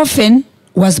 That coffin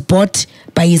was bought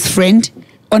by his friend,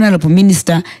 Honorable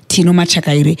Minister Tino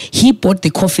Machakaire. He bought the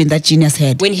coffin that Genius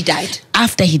had. When he died?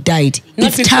 After he died. Not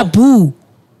it's before. Taboo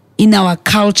in our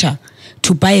culture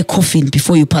to buy a coffin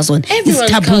before you pass on. Everyone's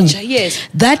it's taboo. culture, yes.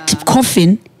 That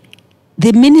coffin,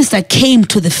 the minister came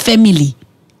to the family.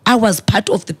 I was part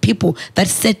of the people that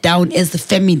sat down as the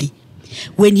family.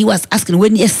 When he was asking,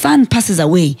 when a son passes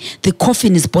away, the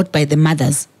coffin is bought by the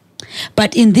mothers.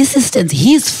 But in this instance,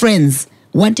 his friends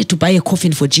wanted to buy a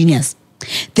coffin for Genius.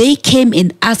 They came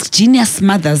and asked Genius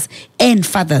mothers and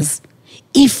fathers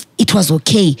if it was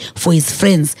okay for his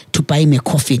friends to buy him a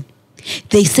coffin.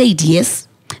 They said yes.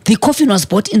 The coffin was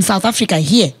bought in South Africa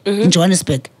here, in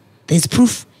Johannesburg. There's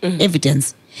proof,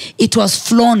 evidence. It was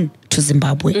flown to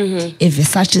Zimbabwe, a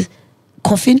Versace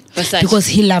coffin, because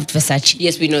he loved Versace.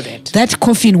 Yes, we know that. That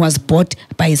coffin was bought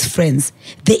by his friends.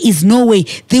 There is no way.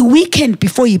 The weekend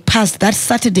before he passed, that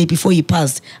Saturday before he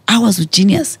passed, I was with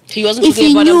Genius. He wasn't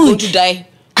talking about I'm going to die.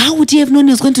 How would he have known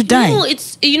he was going to die? No,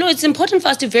 it's important for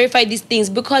us to verify these things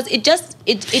because it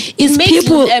It's makes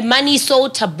people, money so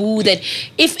taboo that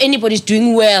if anybody's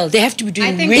doing well, they have to be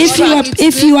doing think witchcraft.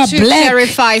 if you are black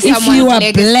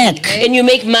and you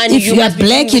make money, if you are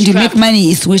black and you make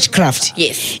money, it's witchcraft.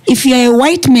 Yes. If you are a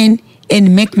white man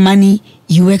and make money,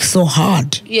 you work so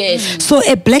hard. Yes. So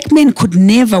a black man could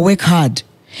never work hard.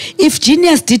 If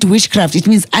Genius did witchcraft, it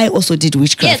means I also did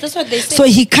witchcraft. Yes, that's what they say. So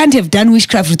he can't have done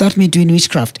witchcraft without me doing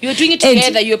witchcraft. You're doing it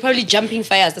together. You're probably jumping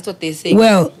fires. That's what they say.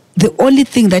 Well, the only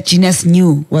thing that Genius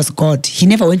knew was God. He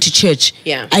never went to church.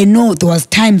 Yeah. I know there was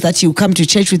times that he would come to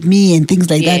church with me and things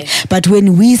like that. But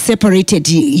when we separated,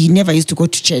 he never used to go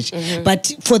to church.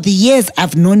 But for the years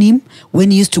I've known him,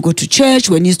 when he used to go to church,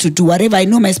 when he used to do whatever, I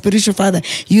know my spiritual father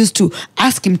used to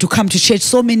ask him to come to church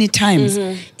so many times.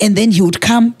 And then he would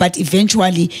come, but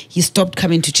eventually he stopped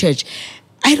coming to church.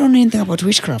 I don't know anything about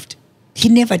witchcraft. He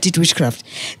never did witchcraft.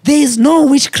 There is no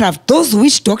witchcraft. Those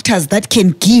witch doctors that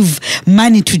can give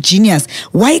money to Genius,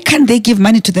 why can't they give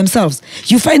money to themselves?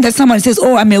 You find that someone says,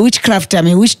 oh, I'm a witchcrafter, I'm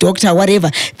a witch doctor,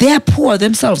 whatever. They are poor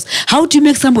themselves. How do you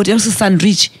make somebody else's son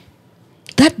rich?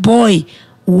 That boy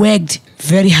worked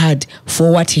very hard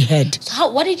for what he had.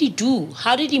 So what did he do?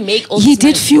 How did he make all He this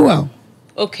did money? fuel.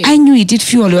 Okay. I knew he did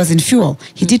fuel. He was in fuel.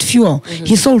 He did fuel.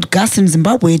 He sold gas in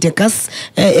Zimbabwe at a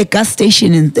gas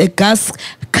station, in a gas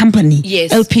company.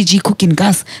 Yes. LPG cooking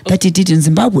gas that he did in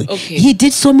Zimbabwe. Okay. He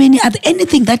did so many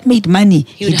anything that made money.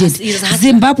 He did. He was a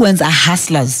hustler. Zimbabweans are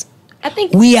hustlers. I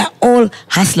think We are all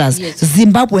hustlers. Yes.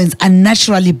 Zimbabweans are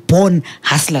naturally born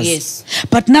hustlers. Yes.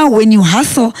 But now when you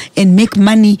hustle and make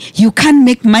money, you can't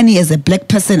make money as a black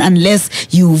person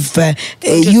unless you've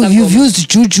used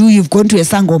juju, you've gone to a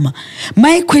sangoma.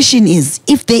 My question is,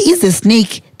 if there is a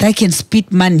snake that can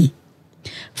spit money,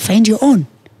 find your own.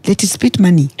 Let it spit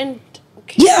money. and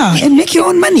okay. Yeah, and make your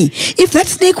own money. If that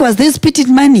snake was there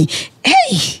spitting money,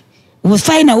 hey, well,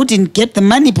 fine, I wouldn't get the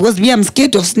money because I'm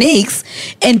scared of snakes.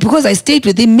 And because I stayed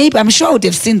with him, maybe I'm sure I would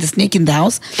have seen the snake in the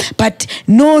house. But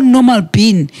no normal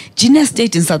being. Genius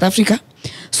stayed in South Africa.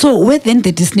 So where then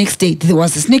did the snake stay? There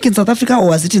was a snake in South Africa or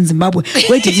was it in Zimbabwe?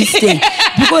 Where did it stay?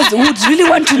 Because we would really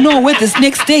want to know where the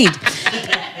snake stayed.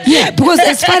 Yeah, because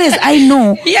as far as I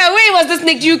know... Yeah, where was the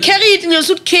snake? Do you carry it in your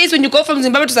suitcase when you go from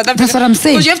Zimbabwe to South Africa? That's what I'm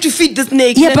saying. Because you have to feed the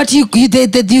snake. Yeah, but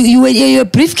your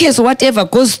briefcase or whatever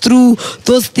goes through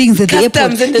those things at the airport.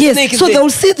 Customs and the snake is so there. they'll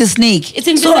see the snake. It's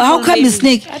invisible, so how come maybe. the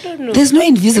snake? I don't know. There's no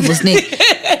invisible snake.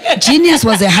 Genius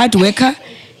was a hard worker.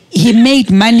 He made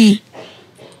money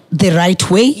the right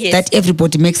way, Yes. that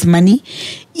everybody makes money.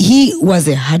 He was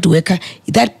a hard worker.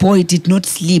 That boy did not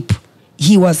sleep.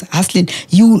 He was hustling.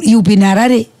 You be in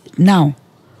Harare now.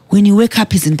 When you wake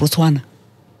up, he's in Botswana.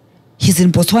 He's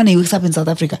in Botswana, he wakes up in South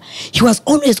Africa. He was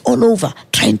always all over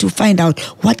trying to find out,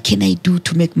 what can I do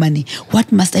to make money?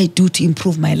 What must I do to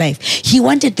improve my life? He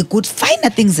wanted the good, finer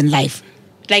things in life.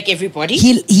 Like everybody.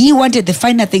 He wanted the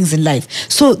finer things in life.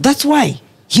 So that's why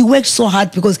he worked so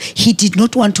hard, because he did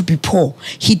not want to be poor.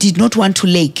 He did not want to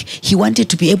lack. He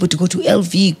wanted to be able to go to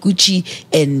LV, Gucci,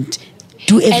 and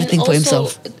do everything and for also,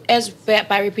 himself. As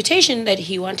by reputation, that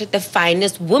he wanted the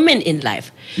finest woman in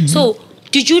life. So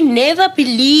did you never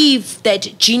believe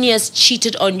that Genius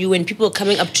cheated on you when people were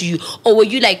coming up to you? Or were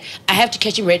you like, I have to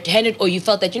catch him red-handed? Or you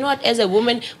felt that, you know what, as a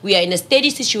woman, we are in a steady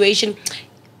situation.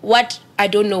 What I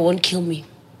don't know won't kill me.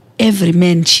 Every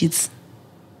man cheats.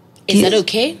 Is that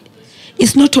okay?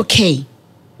 It's not okay,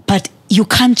 but you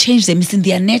can't change them. It's in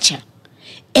their nature.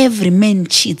 Every man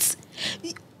cheats.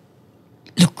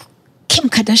 Look, Kim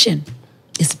Kardashian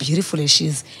as beautiful as she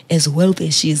is, as wealthy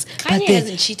as she is. Kanye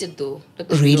hasn't cheated though.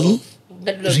 Really?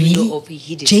 Really?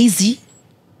 He did. Jay-Z?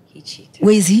 He cheated.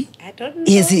 Where is he? I don't know.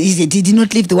 Yes, did he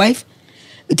not leave the wife?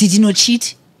 Did he not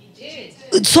cheat?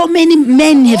 So many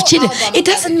men have cheated. It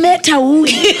doesn't matter who.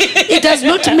 It does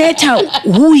not matter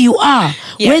who you are,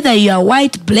 whether you are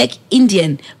white, black,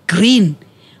 Indian, green.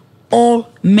 All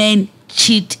men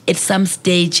cheat at some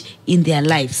stage in their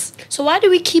lives. So why do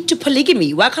we keep to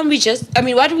polygamy? Why can't we just?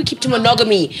 Why do we keep to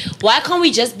monogamy? Why can't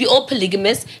we just be all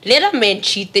polygamous? Let our men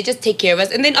cheat. They just take care of us,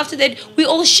 and then after that, we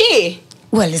all share.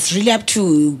 Well, it's really up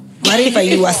to whatever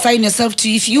you assign yourself to.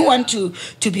 If you want to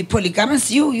be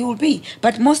polygamous, you will be.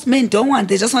 But most men don't want.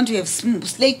 They just want to have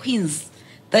slave queens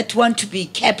that want to be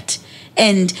kept.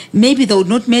 And maybe they would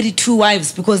not marry 2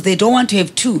 wives because they don't want to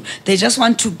have 2. They just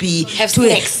want to be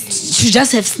snacks. To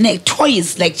just have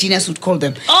toys, like Genius would call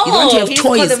them. Oh, you want to have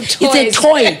toys. It's a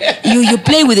toy. you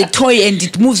play with a toy and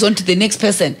it moves on to the next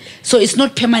person. So it's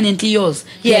not permanently yours.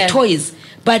 They're toys.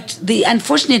 But the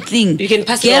unfortunate thing, you can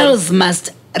pass girls must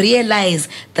realize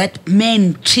that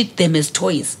men treat them as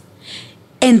toys.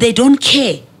 And they don't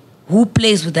care who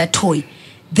plays with that toy.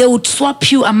 They would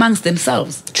swap you amongst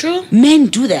themselves. True. Men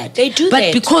do that. They do but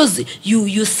that. But because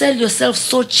you sell yourself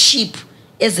so cheap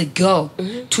as a girl,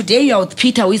 today you're with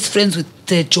Peter who is friends with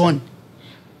John.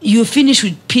 You finish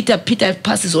with Peter, Peter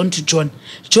passes on to John.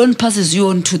 John passes you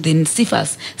on to then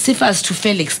Cephas to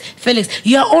Felix.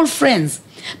 You are all friends.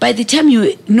 By the time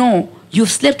you know,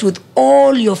 you've slept with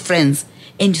all your friends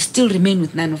and you still remain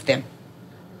with none of them.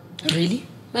 Really?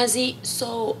 Mazi,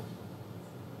 so,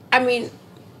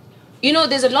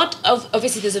 there's a lot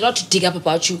to dig up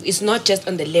about you. It's not just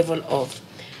on the level of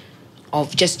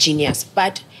just genius.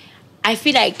 But I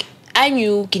feel like I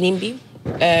knew Ginimbi.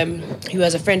 He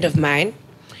was a friend of mine.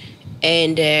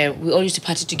 And we all used to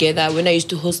party together. When I used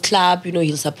to host club,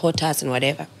 he'll support us and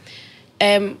whatever.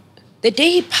 The day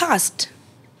he passed,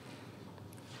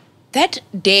 that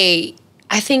day,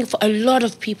 I think for a lot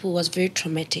of people was very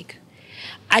traumatic.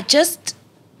 I just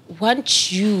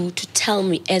want you to tell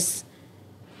me it's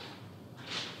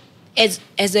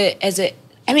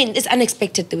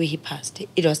unexpected the way he passed.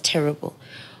 It was terrible.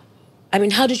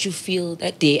 How did you feel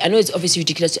that day? I know it's obviously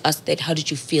ridiculous to ask that. How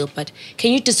did you feel? But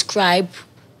can you describe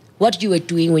what you were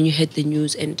doing when you heard the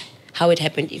news and how it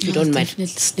happened, if you don't mind? Definitely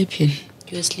sleeping.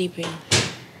 You were sleeping.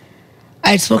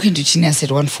 I had spoken to Genius at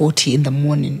 1:40 in the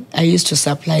morning. I used to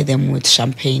supply them with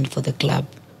champagne for the club.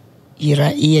 He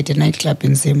had a nightclub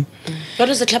in Zim. What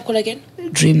was the club called again?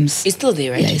 Dreams. It's still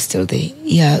there, right? Yeah, it's still there.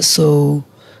 Yeah, so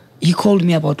he called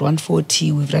me about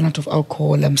 1:40. We've run out of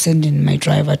alcohol. I'm sending my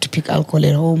driver to pick alcohol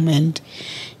at home, and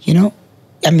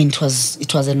it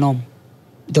was a norm.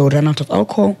 They would run out of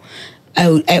alcohol.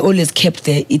 I always kept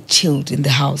it chilled in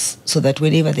the house so that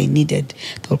whenever they needed,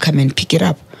 they'll come and pick it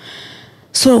up.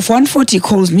 So for 1:40 he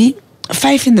calls me.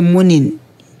 5 in the morning,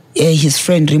 his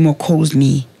friend Remo calls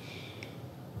me.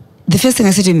 The first thing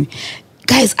I said to him,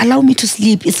 guys, allow me to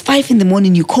sleep. It's 5 in the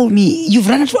morning. You call me. You've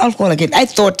run out of alcohol again. I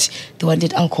thought they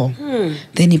wanted alcohol.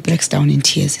 Then he breaks down in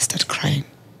tears. He started crying.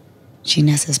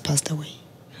 Genius has passed away.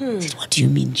 I said, what do you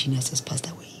mean Genius has passed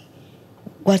away?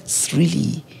 What's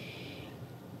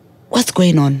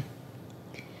going on?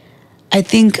 I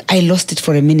think I lost it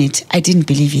for a minute. I didn't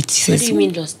believe it. He says, what do you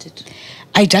mean lost it?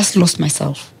 I just lost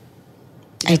myself.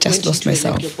 I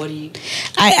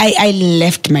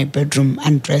left my bedroom,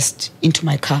 undressed, into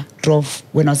my car, drove.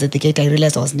 When I was at the gate, I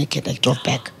realized I was naked. I drove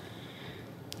back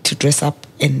to dress up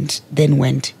and then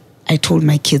went. I told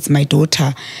my kids, my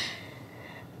daughter,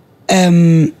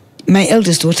 my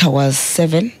eldest daughter was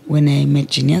 7 when I met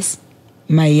Genius.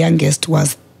 My youngest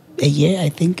was a year, I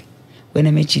think, when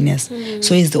I met Genius.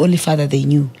 So he's the only father they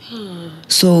knew.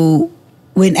 So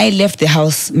when I left the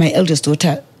house, my eldest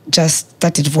daughter just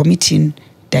started vomiting,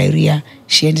 diarrhea.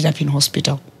 She ended up in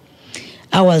hospital.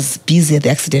 I was busy at the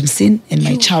accident scene and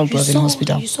my child was in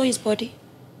hospital. You saw his body?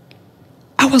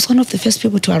 I was one of the first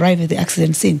people to arrive at the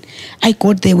accident scene. I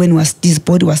got there when his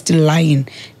body was still lying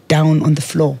down on the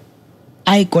floor.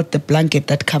 I got the blanket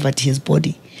that covered his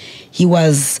body.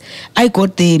 I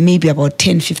got there maybe about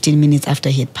 10-15 minutes after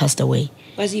he had passed away.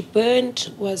 Was he burnt?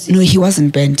 No, he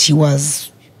wasn't burnt. He was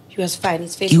fine.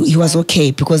 His face he was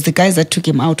okay because the guys that took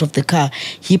him out of the car,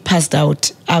 he passed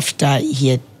out after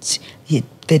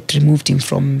they'd removed him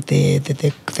from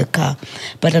the car.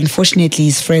 But unfortunately,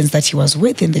 his friends that he was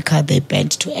with in the car, they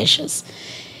burnt to ashes.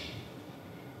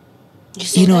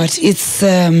 You know what? It's So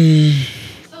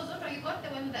Zodwa, you got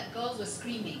there when that girls were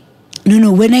screaming?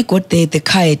 No. When I got there, the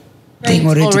car had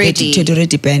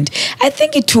already burned. I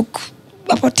think it took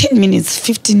about 10 minutes,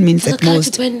 15 minutes at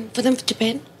most. For them to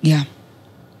burn? Yeah.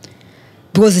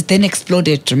 Because it then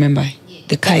exploded, remember? Yeah.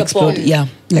 The car like exploded. Yeah,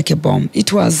 like a bomb.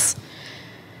 It was,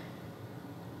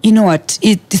 you know what?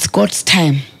 It's God's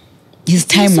time. His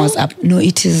time was up. No,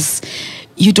 it is.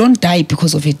 You don't die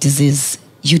because of a disease.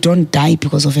 You don't die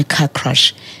because of a car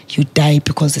crash. You die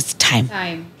because it's time.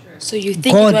 So you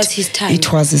think it was his time?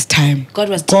 It was his time. God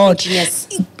was genius.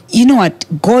 You know what?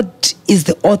 God is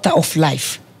the author of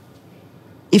life.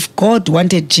 If God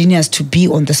wanted genius to be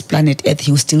on this planet Earth,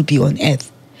 he would still be on Earth.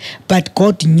 But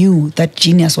God knew that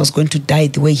genius was going to die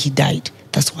the way he died.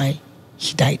 That's why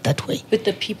he died that way. With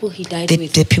the people he died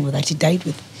with. The people that he died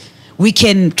with. We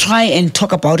can try and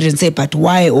talk about it and say, but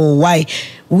why or why?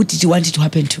 Who did you want it to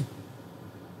happen to?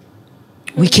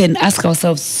 We can ask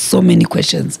ourselves so many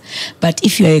questions. But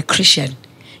if you are a Christian,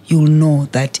 you will know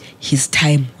that his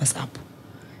time was up.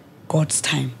 God's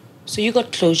time. So you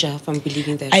got closure from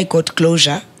believing that? I got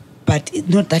closure, but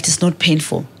that is not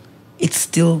painful. It's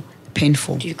still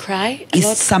painful. Do you cry a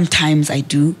lot? Sometimes I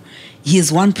do. He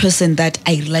is one person that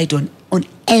I relied on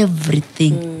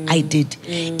everything I did.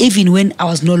 Even when I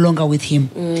was no longer with him.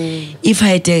 If I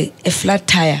had a flat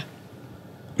tire,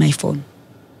 my phone.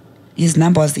 His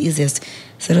number was the easiest.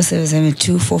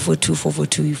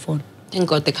 0772-442-442, your phone. Thank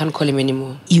God they can't call him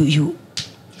anymore. You.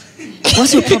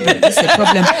 What's your problem? That's the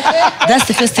problem. That's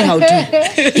the first thing I'll do.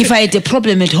 If I had a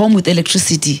problem at home with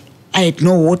electricity, I had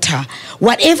no water,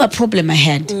 whatever problem I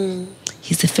had,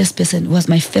 he's the first person, was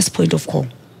my first point of call.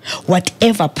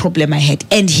 Whatever problem I had.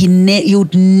 And he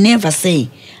would never say,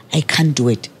 I can't do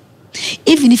it.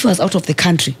 Even if he was out of the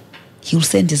country, he will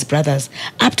send his brothers.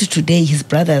 Up to today, his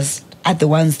brothers are the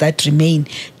ones that remain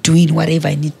doing whatever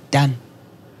I need done.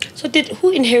 So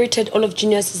who inherited all of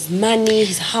Genius's money,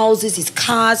 his houses, his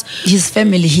cars? His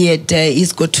family,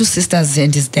 he's got 2 sisters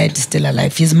and his dad is still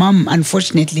alive. His mom,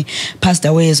 unfortunately, passed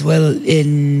away as well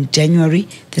in January,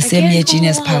 the same year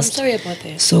Genius passed. I'm sorry about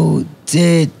that. So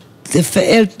the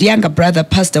younger brother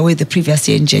passed away the previous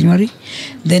year in January.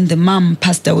 Then the mom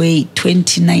passed away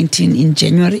 2019 in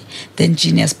January. Then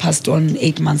Genius passed on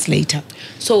 8 months later.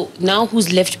 So now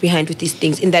who's left behind with these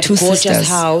things in that gorgeous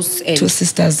house? 2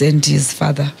 sisters and his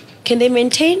father. Can they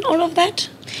maintain all of that?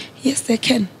 Yes, they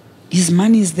can. His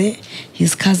money is there.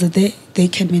 His cars are there. They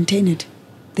can maintain it.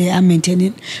 They are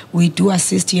maintaining. We do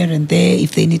assist here and there.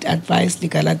 If they need advice,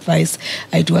 legal advice,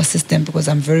 I do assist them because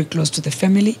I'm very close to the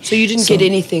family. So you didn't get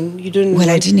anything? You didn't?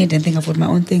 Well, I didn't need anything. I've got my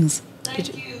own things. I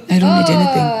don't need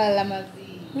anything.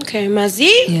 Okay,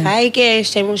 MacG. Hi, ke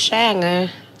shemushanga.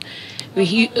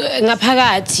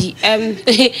 Ngaphakathi.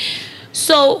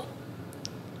 So,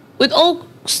 with all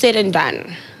said and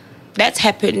done, that's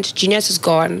happened. Genius is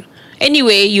gone.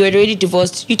 Anyway, you had already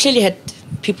divorced. You clearly had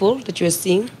people that you were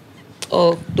seeing.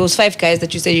 Or those 5 guys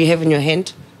that you said you have in your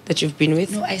hand that you've been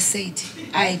with? No, I said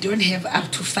I don't have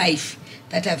up to 5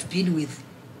 that I've been with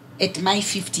at my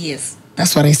 50 years.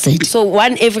 That's what I said. So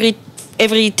one every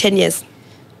 10 years?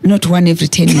 Not one every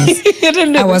 10 years. I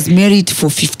don't know. I was married for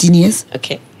 15 years.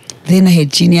 Okay. Then I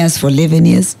had Genius for 11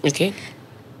 years. Okay.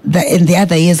 In the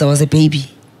other years, I was a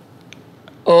baby.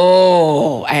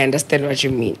 Oh, I understand what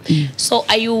you mean. So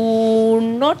are you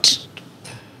not...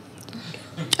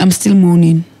 I'm still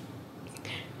mourning.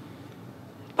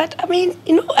 But, I mean,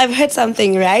 I've heard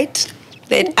something, right?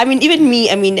 That, even me,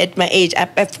 at my age,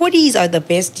 40s are the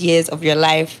best years of your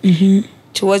life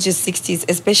towards your 60s,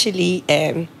 especially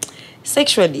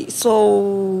sexually.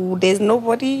 So there's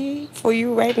nobody for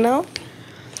you right now?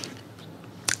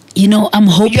 I'm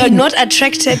hoping... You're not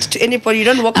attracted to anybody. You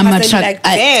don't walk past and like,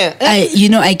 damn.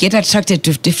 I get attracted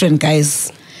to different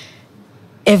guys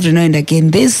every now and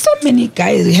again. There's so many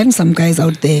guys, handsome guys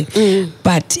out there.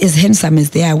 But as handsome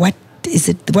as they are, what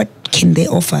can they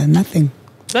offer? Nothing.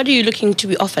 What are you looking to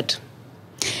be offered?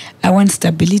 I want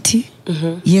stability.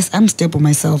 Yes, I'm stable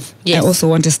myself. Yes. I also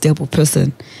want a stable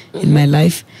person in my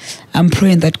life. I'm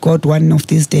praying that God one of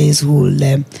these days will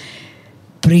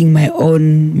bring my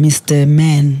own Mr.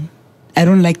 Man. I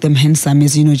don't like them handsome.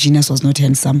 As you know, Genius was not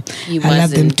handsome. I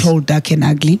love them tall, dark, and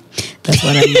ugly. That's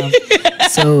what I love.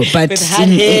 So, but that's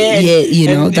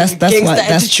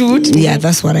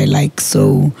what I like.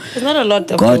 So there's not a lot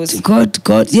of those.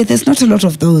 God. Yeah, there's not a lot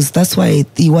of those. That's why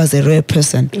he was a rare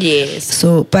person. Yes.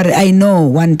 So, but I know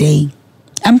one day,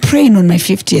 I'm praying on my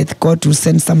 50th, God will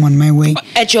send someone my way.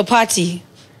 At your party?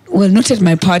 Well, not at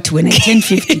my party. When I turn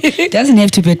 50, it doesn't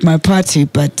have to be at my party,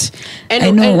 but I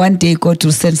know one day God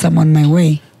will send someone my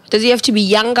way. Does he have to be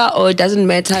younger or it doesn't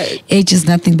matter? Age is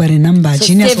nothing but a number. So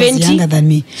Genius 70? Was younger than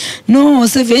me. No,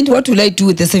 70. What will I do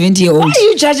with the 70-year-old? Why are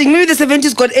you judging? Maybe the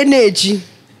 70's got energy.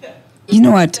 You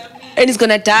know what? And he's going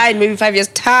to die in maybe 5 years'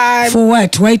 time. For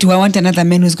what? Why do I want another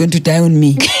man who's going to die on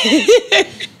me?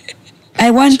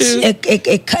 I want,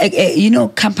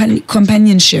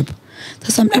 companionship.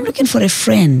 That's why I'm looking for a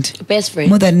friend. Best friend.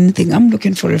 More than anything, I'm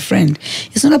looking for a friend.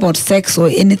 It's not about sex or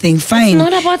anything. Fine.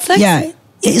 It's not about sex? Yeah.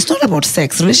 It's not about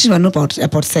sex. Relationships are not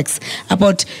about sex.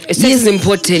 Sex is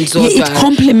important. So it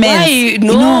complements. Why?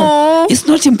 No. It's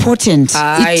not important.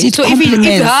 It so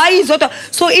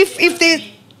complements. So if the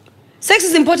sex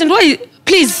is important, why?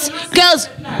 Please, girls.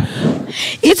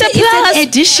 It's an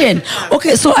addition.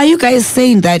 Okay, so are you guys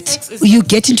saying that you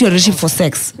get into a relationship for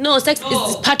sex? No, sex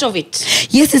is part of it.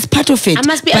 Yes, it's part of it. I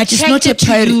must be but it's not a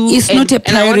priority. It's not a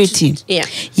priority.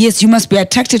 Yes, you must be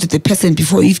attracted to the person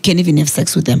before you can even have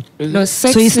sex with them. No,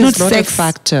 sex so it's is not a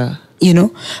factor. You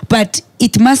know, but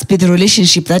it must be the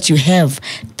relationship that you have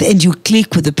and you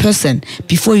click with the person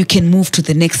before you can move to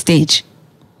the next stage.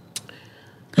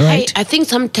 Right? I think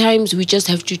sometimes we just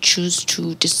have to choose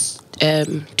to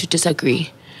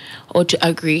disagree or to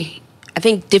agree. I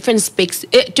think different strokes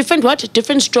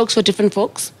for different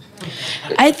folks.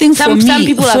 I think some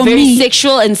people are very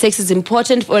sexual and sex is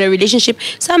important for a relationship.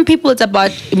 Some people it's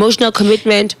about emotional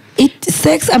commitment.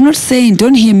 Sex, I'm not saying,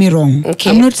 don't hear me wrong.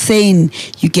 Okay. I'm not saying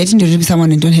you get into a relationship with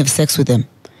someone and don't have sex with them.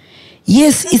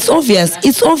 Yes, it's obvious.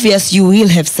 It's obvious you will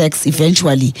have sex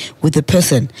eventually with the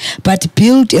person, but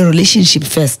build a relationship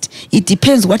first. It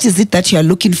depends what is it that you are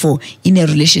looking for in a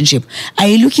relationship. Are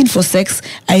you looking for sex?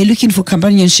 Are you looking for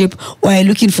companionship? Or are you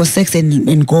looking for sex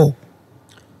and go?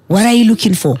 What are you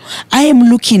looking for? I am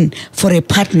looking for a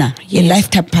partner, a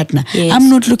lifetime partner. Yes. I'm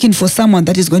not looking for someone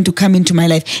that is going to come into my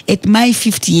life at my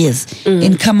 50 years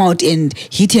and come out and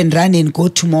hit and run and go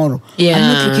tomorrow. Yeah. I'm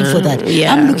not looking for that.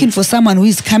 Yeah. I'm looking for someone who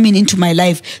is coming into my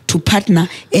life to partner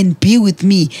and be with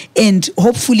me and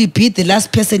hopefully be the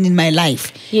last person in my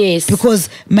life. Yes. Because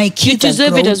my kids you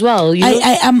deserve it as well. You know?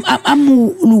 I'm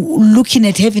looking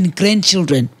at having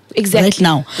grandchildren. Exactly. Right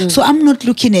now. So I'm not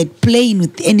looking at playing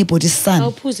with anybody's son.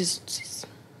 Oh,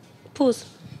 pause.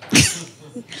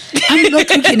 I'm not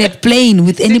looking at playing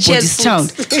with anybody's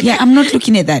child. Yeah, I'm not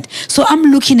looking at that. So I'm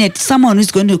looking at someone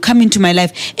who's going to come into my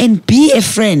life and be a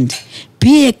friend,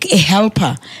 be a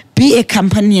helper, be a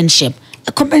companionship.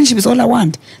 A companionship is all I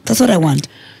want. That's what I want.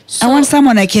 I want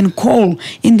someone I can call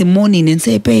in the morning and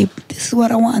say, babe, this is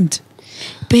what I want.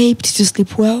 Babe, did you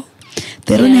sleep well?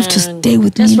 They don't have to stay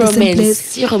with me in the same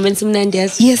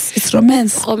place. Yes, it's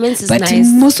romance. Romance is but nice.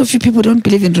 Most of you people don't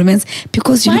believe in romance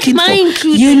because you're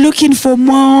looking for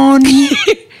money.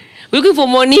 We're looking for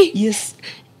money? Yes.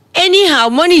 Anyhow,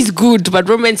 money is good, but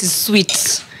romance is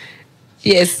sweet.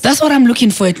 Yes. That's what I'm looking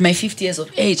for at my 50 years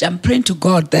of age. I'm praying to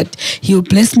God that He'll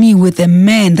bless me with a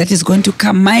man that is going to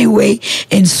come my way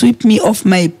and sweep me off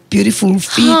my beautiful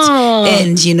feet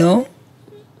and, you know.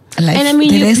 Life. And I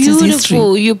mean,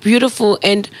 you're beautiful,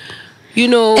 and you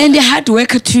know, and a hard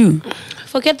worker too.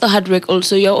 Forget the hard work.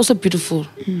 Also, you're also beautiful.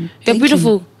 You're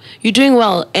beautiful. You're doing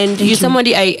well, and you're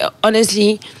somebody. I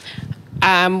honestly,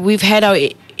 we've had our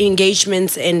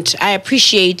engagements, and I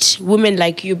appreciate women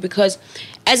like you because,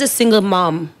 as a single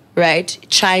mom, right,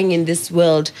 trying in this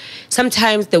world,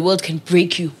 sometimes the world can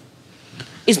break you.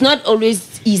 It's not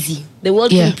always easy. The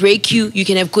world can break you. You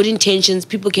can have good intentions.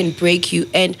 People can break you.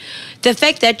 And the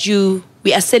fact that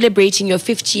we are celebrating your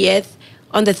 50th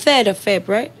on the 3rd of Feb,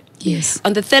 right? Yes.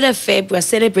 On the 3rd of Feb, we're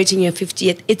celebrating your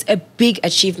 50th. It's a big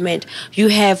achievement. You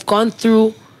have gone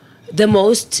through the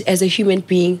most as a human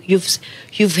being.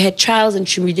 You've had trials and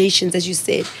tribulations, as you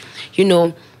said. You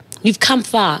know, you've come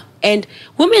far. And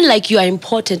women like you are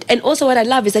important. And also what I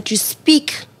love is that you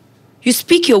speak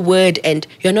your word and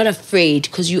you're not afraid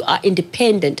because you are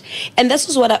independent. And this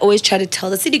is what I always try to tell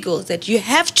the city girls, that you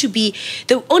have to be,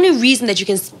 the only reason that you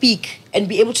can speak and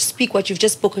be able to speak what you've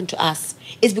just spoken to us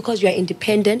is because you are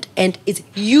independent and it's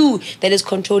you that is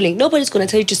controlling. Nobody's going to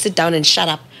tell you to sit down and shut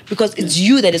up because it's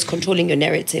you that is controlling your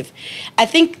narrative. I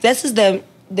think this is the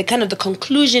kind of the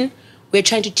conclusion we're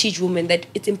trying to teach women, that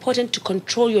it's important to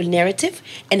control your narrative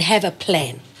and have a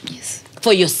plan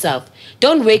for yourself.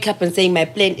 Don't wake up and saying, my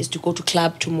plan is to go to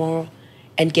club tomorrow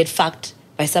and get fucked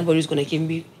by somebody who's going to give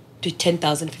me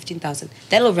 10,000, 15,000.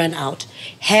 That'll run out.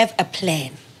 Have a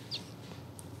plan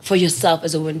for yourself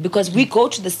as a woman, because we go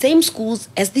to the same schools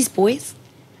as these boys.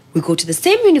 We go to the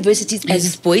same universities as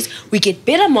these boys. We get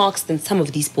better marks than some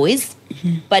of these boys.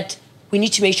 But we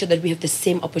need to make sure that we have the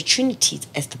same opportunities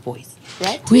as the boys,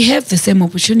 right? We have the same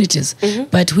opportunities,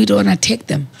 but we don't want to take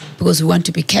them because we want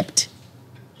to be kept.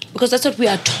 Because that's what we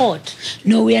are taught.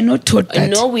 No, we are not taught that.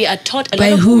 No, we are taught.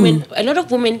 By who? A lot of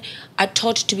women are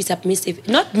taught to be submissive.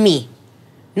 Not me.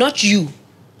 Not you.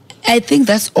 I think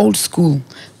that's old school.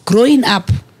 Growing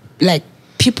up, like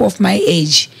people of my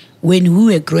age, when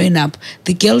we were growing up,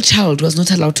 the girl child was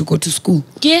not allowed to go to school.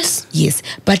 Yes. Yes.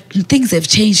 But things have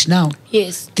changed now.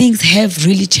 Yes. Things have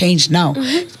really changed now.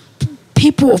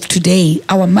 people of today,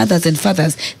 our mothers and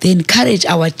fathers, they encourage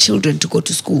our children to go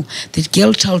to school, the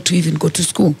girl child to even go to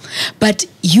school. But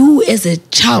you as a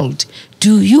child,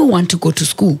 do you want to go to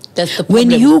school? That's the problem.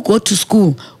 When you go to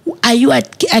school, are you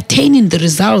attaining the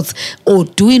results or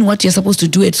doing what you're supposed to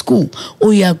do at school?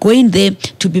 Or you are going there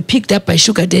to be picked up by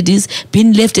sugar daddies,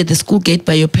 being left at the school gate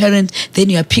by your parents, then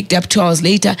you are picked up 2 hours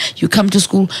later, you come to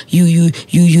school, you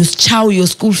chow your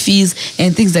school fees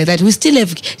and things like that. We still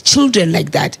have children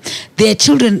like that. Their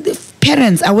children,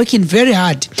 parents are working very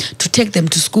hard to take them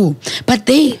to school. But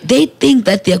they think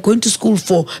that they are going to school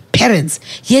for parents,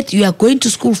 yet you are going to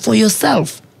school for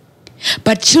yourself.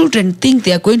 But children think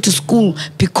they are going to school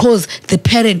because the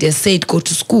parent has said go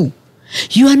to school.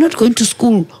 You are not going to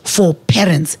school for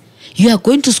parents. You are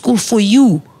going to school for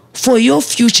you, for your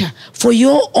future, for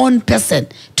your own person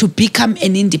to become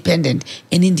an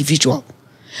individual.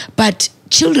 But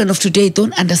children of today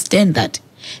don't understand that.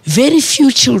 Very few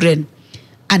children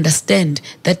understand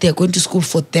that they are going to school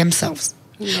for themselves.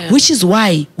 Yeah. Which is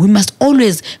why we must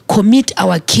always commit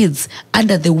our kids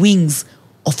under the wings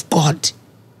of God.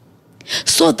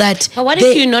 So that. But what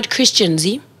if you're not Christian,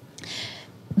 Z?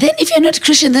 Then if you're not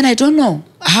Christian, then I don't know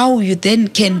how you then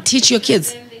can teach your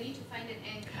kids. Then they need to find an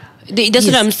anchor. That's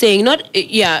what I'm saying.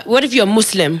 What if you're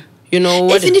Muslim?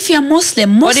 Even if you're Muslim,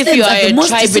 Muslims are the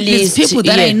most disciplined people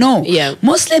that I know. Yeah.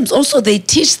 Muslims also, they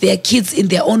teach their kids in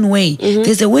their own way. Mm-hmm.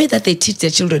 There's a way that they teach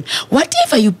their children.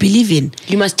 Whatever you believe in,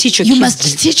 you must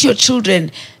teach your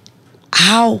children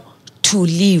how to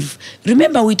live.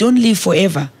 Remember, we don't live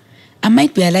forever. I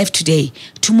might be alive today.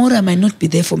 Tomorrow I might not be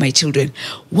there for my children.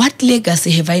 What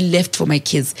legacy have I left for my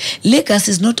kids?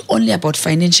 Legacy is not only about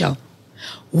financial.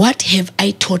 What have I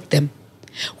taught them?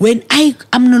 When I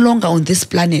am no longer on this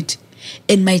planet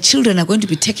and my children are going to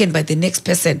be taken by the next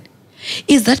person,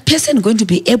 is that person going to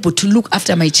be able to look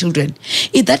after my children?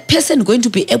 Is that person going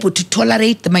to be able to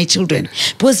tolerate my children?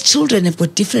 Because children have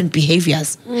got different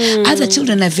behaviors. Other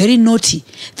children are very naughty.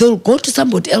 They'll go to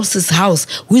somebody else's house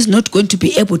who is not going to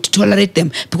be able to tolerate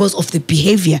them because of the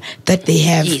behavior that they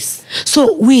have. Yes.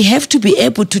 So we have to be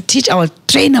able to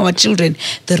train our children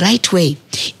the right way,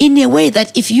 in a way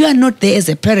that if you are not there as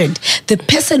a parent, the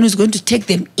person who's going to take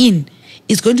them in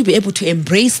is going to be able to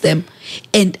embrace them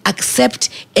and accept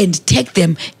and take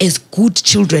them as good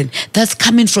children that's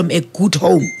coming from a good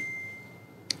home.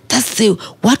 That's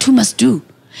what we must do.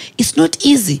 It's not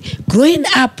easy. Growing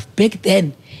up back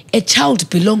then, a child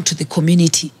belonged to the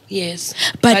community. Yes.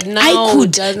 But now I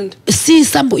could see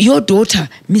your daughter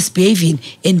misbehaving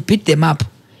and beat them up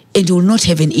and you will not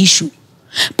have an issue.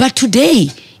 But today,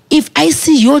 if I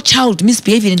see your child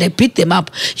misbehaving and I beat them up,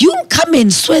 you come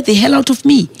and swear the hell out of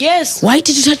me. Yes. Why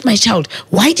did you touch my child?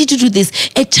 Why did you do this?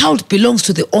 A child belongs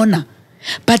to the owner.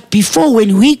 But before,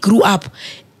 when we grew up,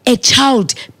 a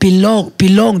child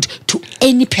belonged to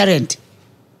any parent.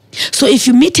 So if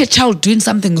you meet a child doing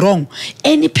something wrong,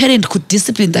 any parent could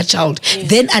discipline that child,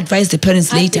 then advise the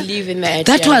parents later. I believe in that.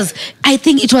 I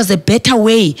think it was a better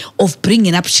way of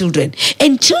bringing up children.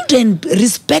 And children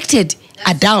respected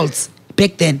adults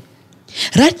back then.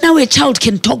 Right now, a child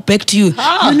can talk back to you.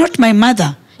 You're not my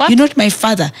mother. What? You're not my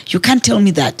father. You can't tell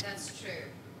me that. That's true.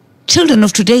 Children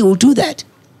of today will do that.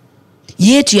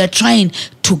 Yet you are trying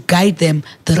to guide them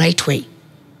the right way.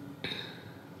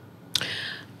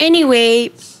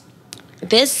 Anyway,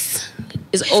 this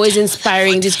is always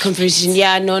inspiring, this conversation.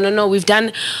 Yeah, no. We've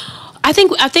done. I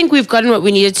think we've gotten what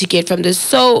we needed to get from this.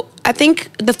 So I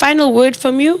think the final word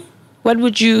from you. What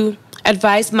would you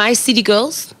advise my city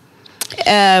girls?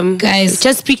 Guys,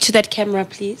 just speak to that camera,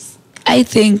 please. I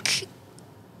think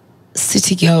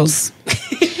city girls.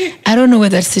 I don't know where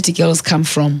that city girls come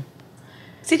from.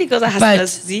 City girls are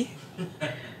hustlers.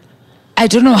 I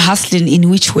don't know hustling in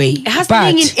which way.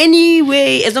 Hustling in any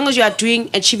way, as long as you are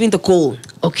achieving the goal.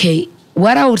 Okay,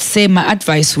 what I would say, my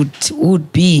advice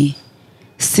would be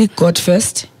seek God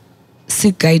first,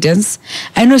 seek guidance.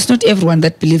 I know it's not everyone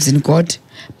that believes in God,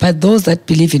 but those that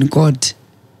believe in God,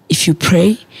 if you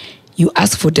pray, you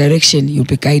ask for direction, you'll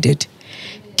be guided.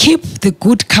 Keep the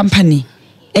good company,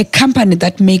 a company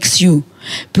that makes you,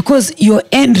 because your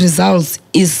end results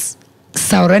is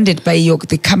surrounded by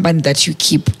the company that you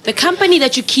keep. The company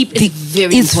that you keep is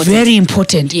very important. It's very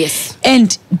important. Yes.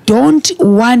 And don't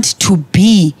want to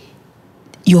be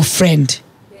your friend.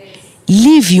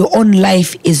 Live your own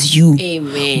life as you.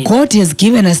 Amen. God has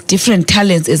given us different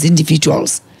talents as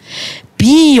individuals.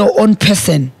 Be your own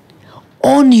person.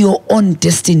 Own your own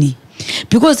destiny.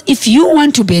 Because if you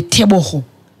want to be a Tebogo,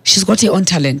 she's got her own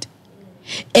talent.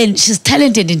 And she's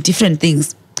talented in different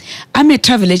things. I'm a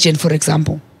travel agent, for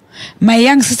example. My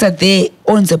young sister there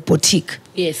owns a boutique.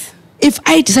 Yes. if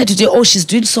I decide today, oh, she's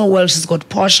doing so well, she's got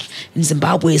posh in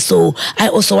Zimbabwe, so I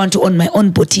also want to own my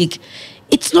own boutique.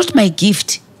 It's not my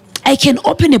gift. I can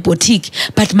open a boutique,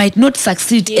 but might not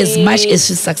succeed as much as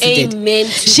she succeeded. Amen.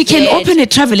 She can open a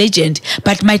travel agent,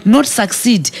 but might not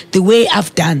succeed the way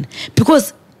I've done.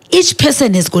 Because each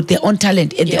person has got their own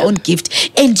talent and their own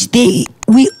gift. And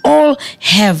we all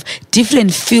have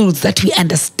different fields that we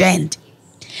understand.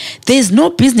 There's no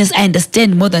business I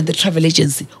understand more than the travel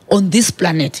agency on this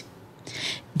planet.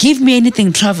 Give me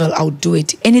anything travel, I'll do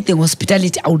it. Anything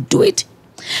hospitality, I'll do it.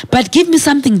 But give me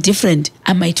something different,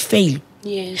 I might fail.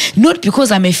 Yes. Not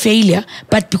because I'm a failure,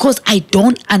 but because I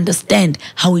don't understand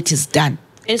how it is done.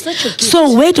 And it's not your gift.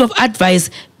 So, word of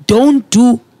advice, don't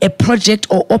do a project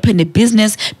or open a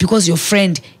business because your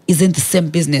friend is in the same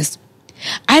business.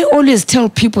 I always tell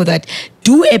people that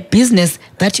do a business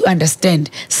that you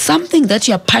understand, something that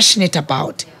you are passionate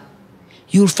about.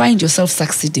 You'll find yourself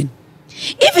succeeding.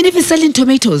 Even if it's selling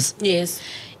tomatoes. Yes.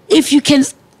 If you can,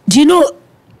 do you know,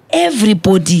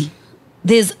 everybody,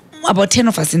 there's about 10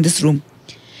 of us in this room.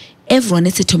 Everyone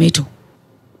is a tomato.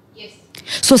 Yes.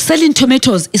 So selling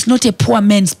tomatoes is not a poor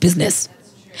man's business.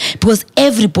 Because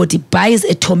everybody buys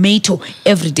a tomato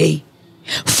every day.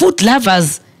 Food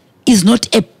lovers is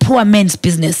not a poor man's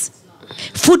business.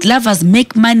 Food lovers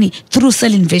make money through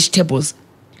selling vegetables.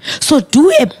 So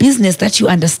do a business that you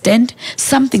understand,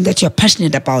 something that you're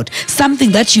passionate about,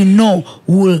 something that you know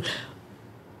will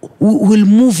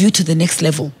move you to the next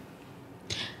level.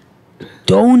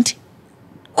 Don't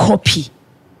copy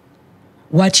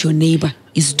what your neighbor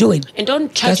is doing. And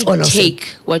don't try to take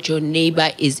what your neighbor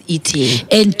is eating.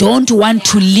 And don't want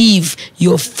to live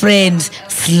your friend's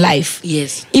life.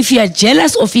 Yes. If you are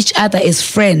jealous of each other as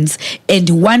friends and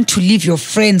want to live your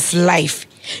friend's life,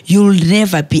 you'll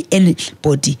never be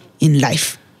anybody in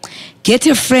life. Get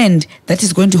a friend that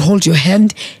is going to hold your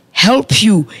hand, help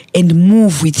you, and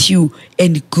move with you,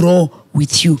 and grow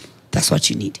with you. That's what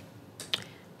you need.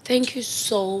 Thank you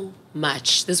so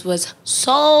much. This was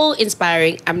so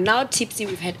inspiring. I'm now tipsy.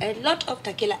 We've had a lot of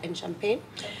tequila and champagne.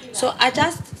 So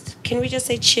can we just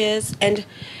say cheers and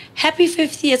happy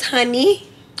 50th, honey.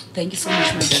 Thank you so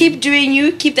much, madam. Keep doing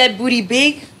you. Keep that booty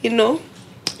big,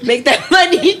 Make that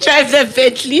money, drive that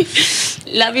Bentley.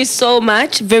 Love you so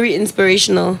much. Very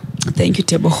inspirational. Thank you,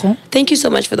 Tebogo. Thank you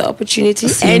so much for the opportunity.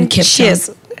 See you in Cape cheers.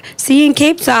 Town. See you in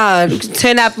Cape Town.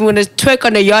 Turn up. I'm going to twerk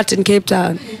on a yacht in Cape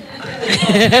Town.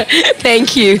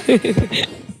 Thank you.